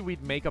 Usually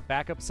we'd make a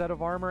backup set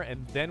of armor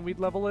and then we'd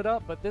level it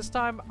up. But this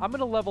time I'm going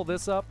to level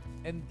this up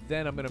and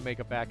then I'm going to make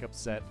a backup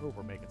set. Oh,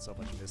 we're making so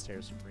much Mist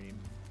Hair Supreme.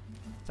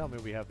 Tell me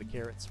we have the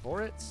carrots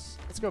for it.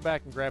 Let's go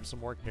back and grab some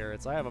more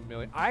carrots. I have a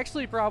million. I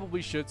actually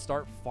probably should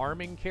start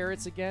farming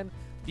carrots again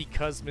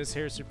because Mist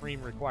Hair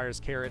Supreme requires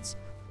carrots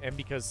and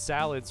because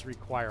salads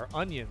require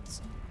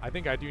onions. I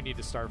think I do need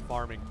to start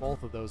farming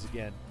both of those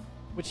again,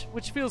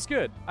 which feels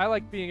good. I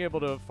like being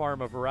able to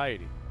farm a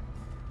variety.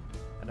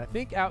 And I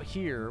think out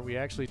here, we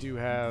actually do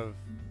have,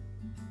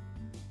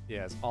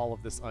 yeah, it's all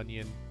of this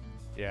onion.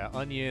 Yeah,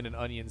 onion and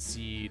onion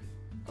seed.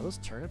 Are those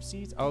turnip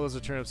seeds? Oh, those are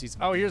turnip seeds.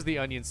 Oh, here's the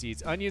onion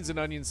seeds. Onions and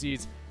onion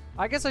seeds.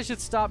 I guess I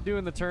should stop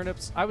doing the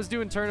turnips. I was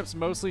doing turnips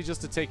mostly just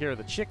to take care of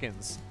the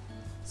chickens.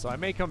 So I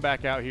may come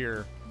back out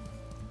here,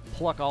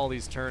 pluck all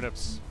these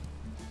turnips,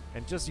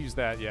 and just use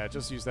that, yeah,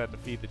 just use that to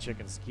feed the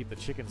chickens, keep the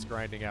chickens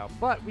grinding out.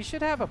 But we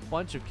should have a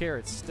bunch of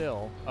carrots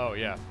still. Oh,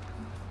 yeah.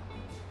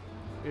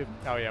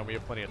 Oh yeah, we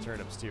have plenty of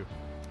turnips too.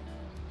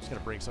 Just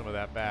gonna bring some of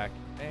that back.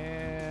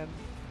 And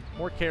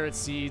more carrot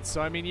seeds.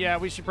 So I mean, yeah,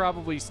 we should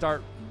probably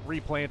start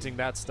replanting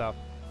that stuff.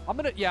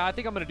 Yeah, I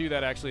think I'm gonna do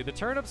that actually. The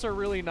turnips are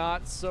really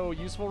not so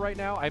useful right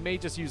now. I may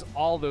just use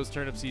all those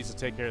turnip seeds to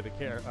take care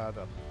of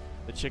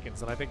the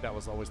chickens, and I think that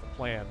was always the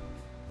plan.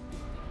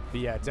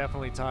 But yeah,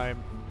 definitely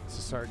time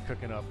to start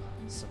cooking up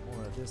some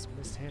more of this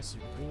Mist Hair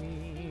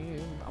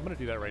Supreme. I'm gonna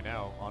do that right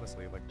now,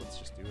 honestly. Like, let's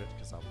just do it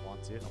because I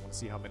want it. I want to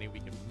see how many we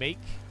can make.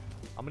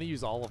 I'm gonna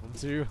use all of them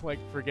too. Like,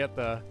 forget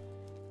the.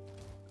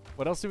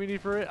 What else do we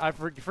need for it? I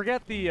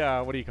forget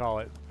the. What do you call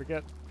it?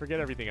 Forget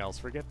everything else.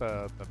 Forget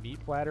the meat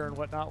platter and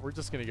whatnot. We're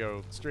just gonna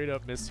go straight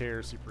up Mist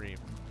Hair Supreme.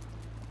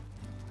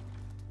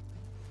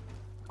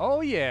 Oh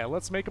yeah,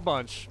 let's make a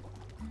bunch.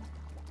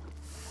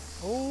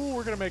 Oh,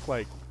 we're gonna make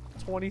like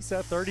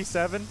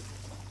 37.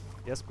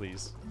 Yes,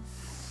 please.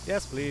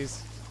 Yes,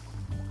 please.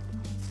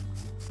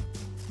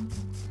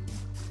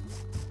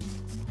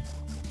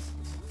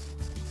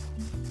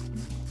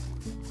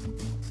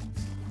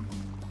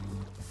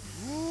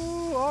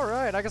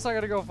 Alright, I guess I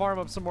gotta go farm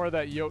up some more of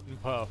that Jotun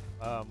Puff.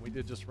 We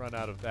did just run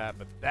out of that,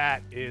 but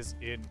that is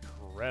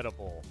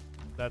incredible.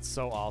 That's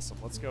so awesome.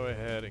 Let's go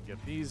ahead and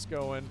get these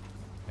going.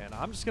 And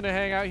I'm just gonna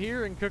hang out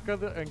here and cook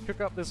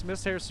up this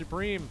Mist Hair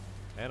Supreme.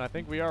 And I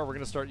think we are. We're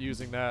gonna start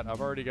using that.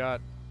 I've already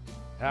got...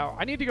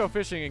 I need to go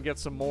fishing and get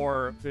some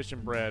more fish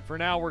and bread. For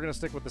now, we're gonna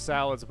stick with the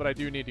salads, but I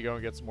do need to go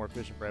and get some more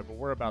fish and bread. But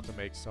we're about to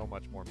make so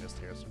much more Mist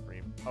Hair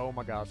Supreme. Oh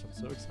my gosh,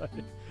 I'm so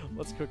excited.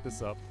 Let's cook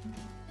this up.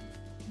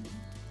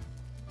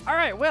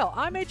 Alright, well,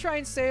 I may try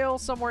and sail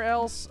somewhere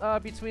else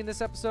between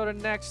this episode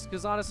and next,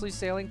 because honestly,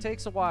 sailing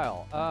takes a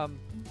while.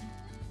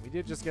 We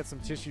did just get some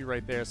tissue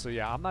right there, so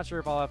yeah, I'm not sure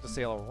if I'll have to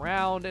sail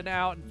around and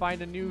out and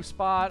find a new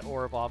spot,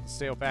 or if I'll have to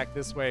sail back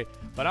this way,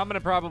 but I'm going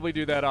to probably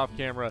do that off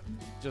camera,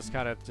 just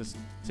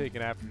take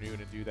an afternoon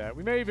and do that.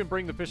 We may even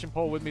bring the fishing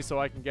pole with me so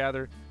I can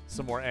gather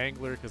some more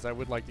angler, because I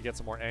would like to get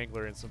some more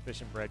angler and some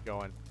fish and bread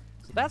going.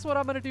 So that's what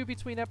I'm going to do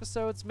between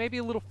episodes. Maybe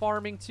a little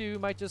farming too.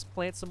 Might just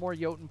plant some more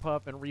Jotun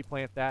Puff and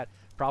replant that.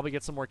 Probably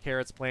get some more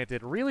carrots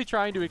planted. Really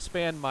trying to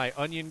expand my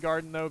onion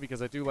garden though,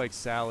 because I do like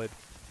salad.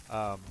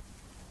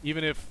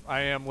 Even if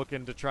I am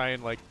looking to try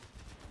and like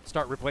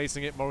start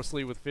replacing it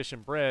mostly with fish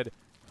and bread,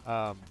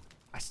 I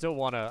still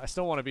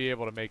wanna be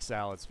able to make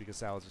salads because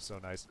salads are so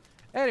nice.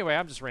 Anyway,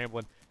 I'm just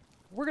rambling.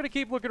 We're gonna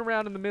keep looking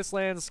around in the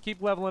Mistlands,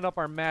 keep leveling up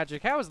our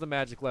magic. How is the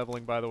magic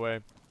leveling, by the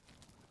way?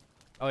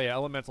 Oh yeah,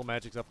 elemental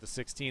magic's up to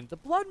 16. The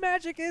blood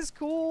magic is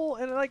cool,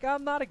 and like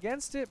I'm not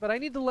against it, but I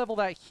need to level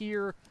that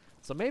here.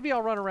 So maybe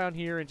I'll run around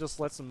here and just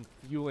let some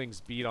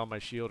fuelings beat on my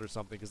shield or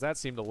something, because that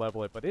seemed to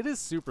level it, but it is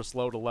super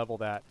slow to level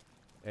that.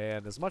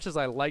 And as much as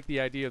I like the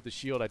idea of the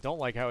shield, I don't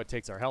like how it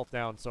takes our health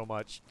down so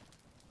much.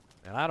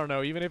 And I don't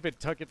know, even if it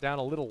took it down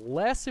a little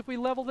less if we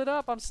leveled it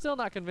up, I'm still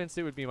not convinced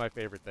it would be my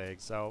favorite thing.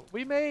 So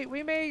we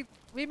may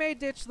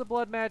ditch the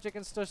blood magic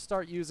and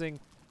start using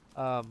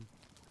the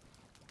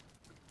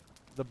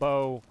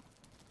bow,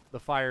 the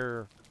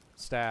fire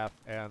staff,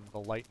 and the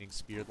lightning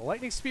spear. The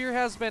lightning spear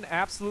has been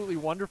absolutely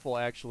wonderful,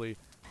 actually.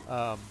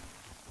 I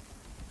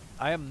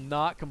am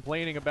not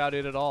complaining about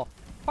it at all.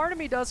 Part of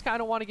me does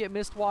kind of want to get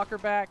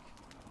Mistwalker back.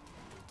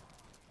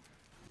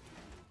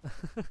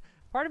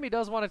 Part of me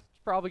does want to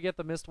probably get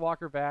the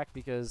Mistwalker back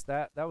because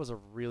that was a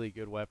really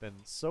good weapon.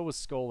 So was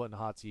Skull and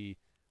Hati.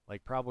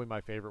 Like, probably my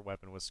favorite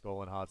weapon was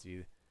Skull and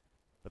Hati.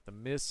 But the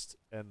mist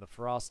and the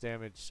frost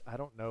damage, I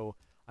don't know.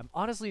 I'm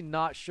honestly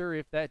not sure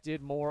if that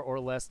did more or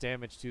less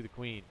damage to the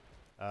queen.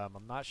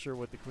 I'm not sure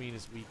what the queen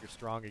is weak or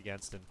strong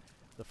against, and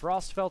the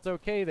frost felt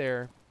okay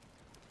there,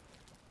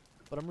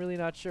 but I'm really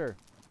not sure.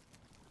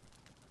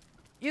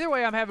 Either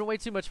way, I'm having way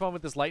too much fun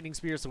with this lightning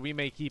spear, so we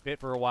may keep it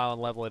for a while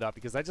and level it up,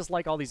 because I just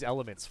like all these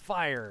elements.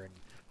 Fire and,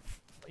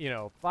 you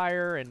know,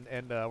 fire, and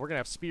we're gonna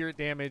have spirit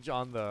damage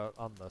on the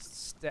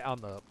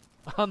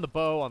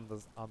bow, on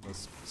the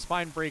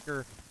spine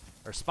breaker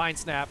or spine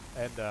snap,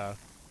 and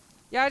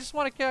yeah, I just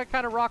want to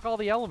kind of rock all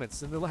the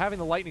elements, and having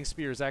the lightning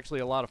spear is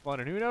actually a lot of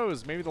fun, and who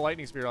knows, maybe the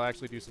lightning spear will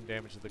actually do some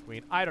damage to the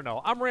queen. I don't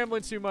know. I'm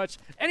rambling too much.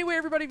 Anyway,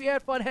 everybody, if you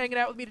had fun hanging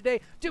out with me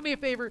today, do me a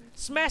favor,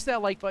 smash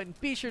that like button.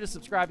 Be sure to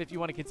subscribe if you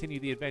want to continue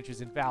the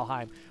adventures in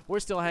Valheim. We're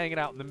still hanging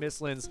out in the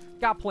Mistlands.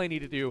 Got plenty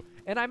to do,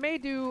 and I may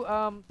do,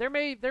 there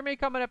may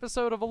come an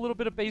episode of a little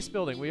bit of base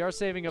building. We are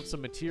saving up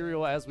some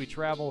material as we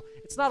travel.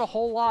 It's not a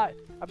whole lot.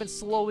 I've been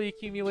slowly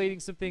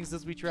accumulating some things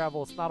as we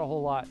travel. It's not a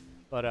whole lot.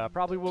 But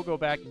probably we'll go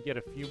back and get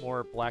a few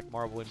more black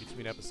marble in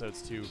between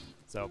episodes too.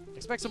 So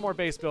expect some more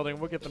base building.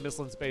 We'll get the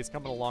Mistlands base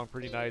coming along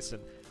pretty nice.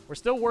 And we're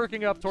still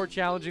working up toward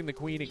challenging the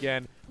queen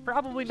again.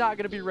 Probably not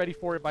going to be ready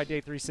for it by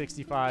day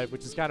 365,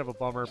 which is kind of a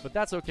bummer, but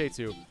that's okay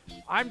too.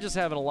 I'm just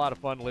having a lot of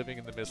fun living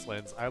in the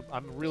Mistlands.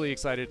 I'm really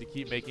excited to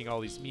keep making all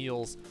these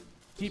meals,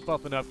 keep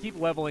buffing up, keep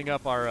leveling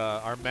up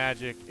our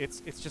magic. It's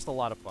just a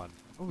lot of fun.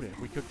 Oh, have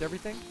we cooked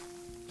everything?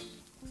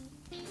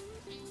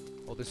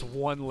 Oh, there's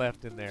one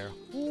left in there.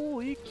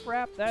 Holy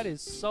crap, that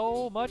is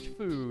so much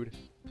food.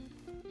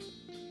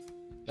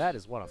 That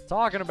is what I'm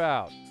talking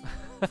about.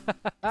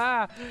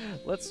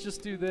 Let's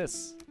just do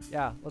this.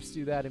 Yeah, let's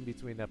do that in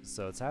between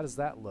episodes. How does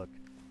that look?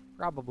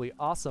 Probably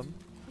awesome.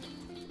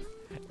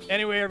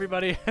 Anyway,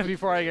 everybody,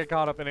 before I get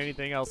caught up in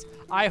anything else,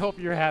 I hope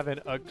you're having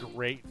a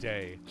great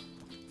day.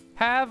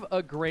 Have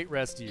a great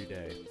rest of your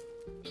day.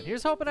 And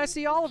here's hoping I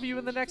see all of you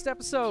in the next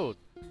episode.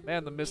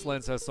 Man, the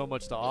Mistlands has so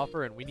much to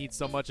offer, and we need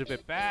so much of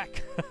it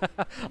back.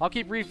 I'll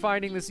keep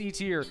refining this E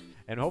tier,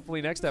 and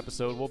hopefully next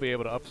episode we'll be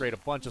able to upgrade a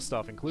bunch of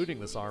stuff,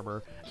 including this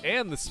armor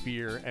and the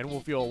spear, and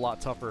we'll feel a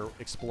lot tougher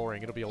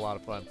exploring. It'll be a lot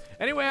of fun.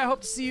 Anyway, I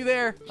hope to see you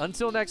there.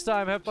 Until next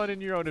time, have fun in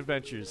your own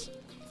adventures.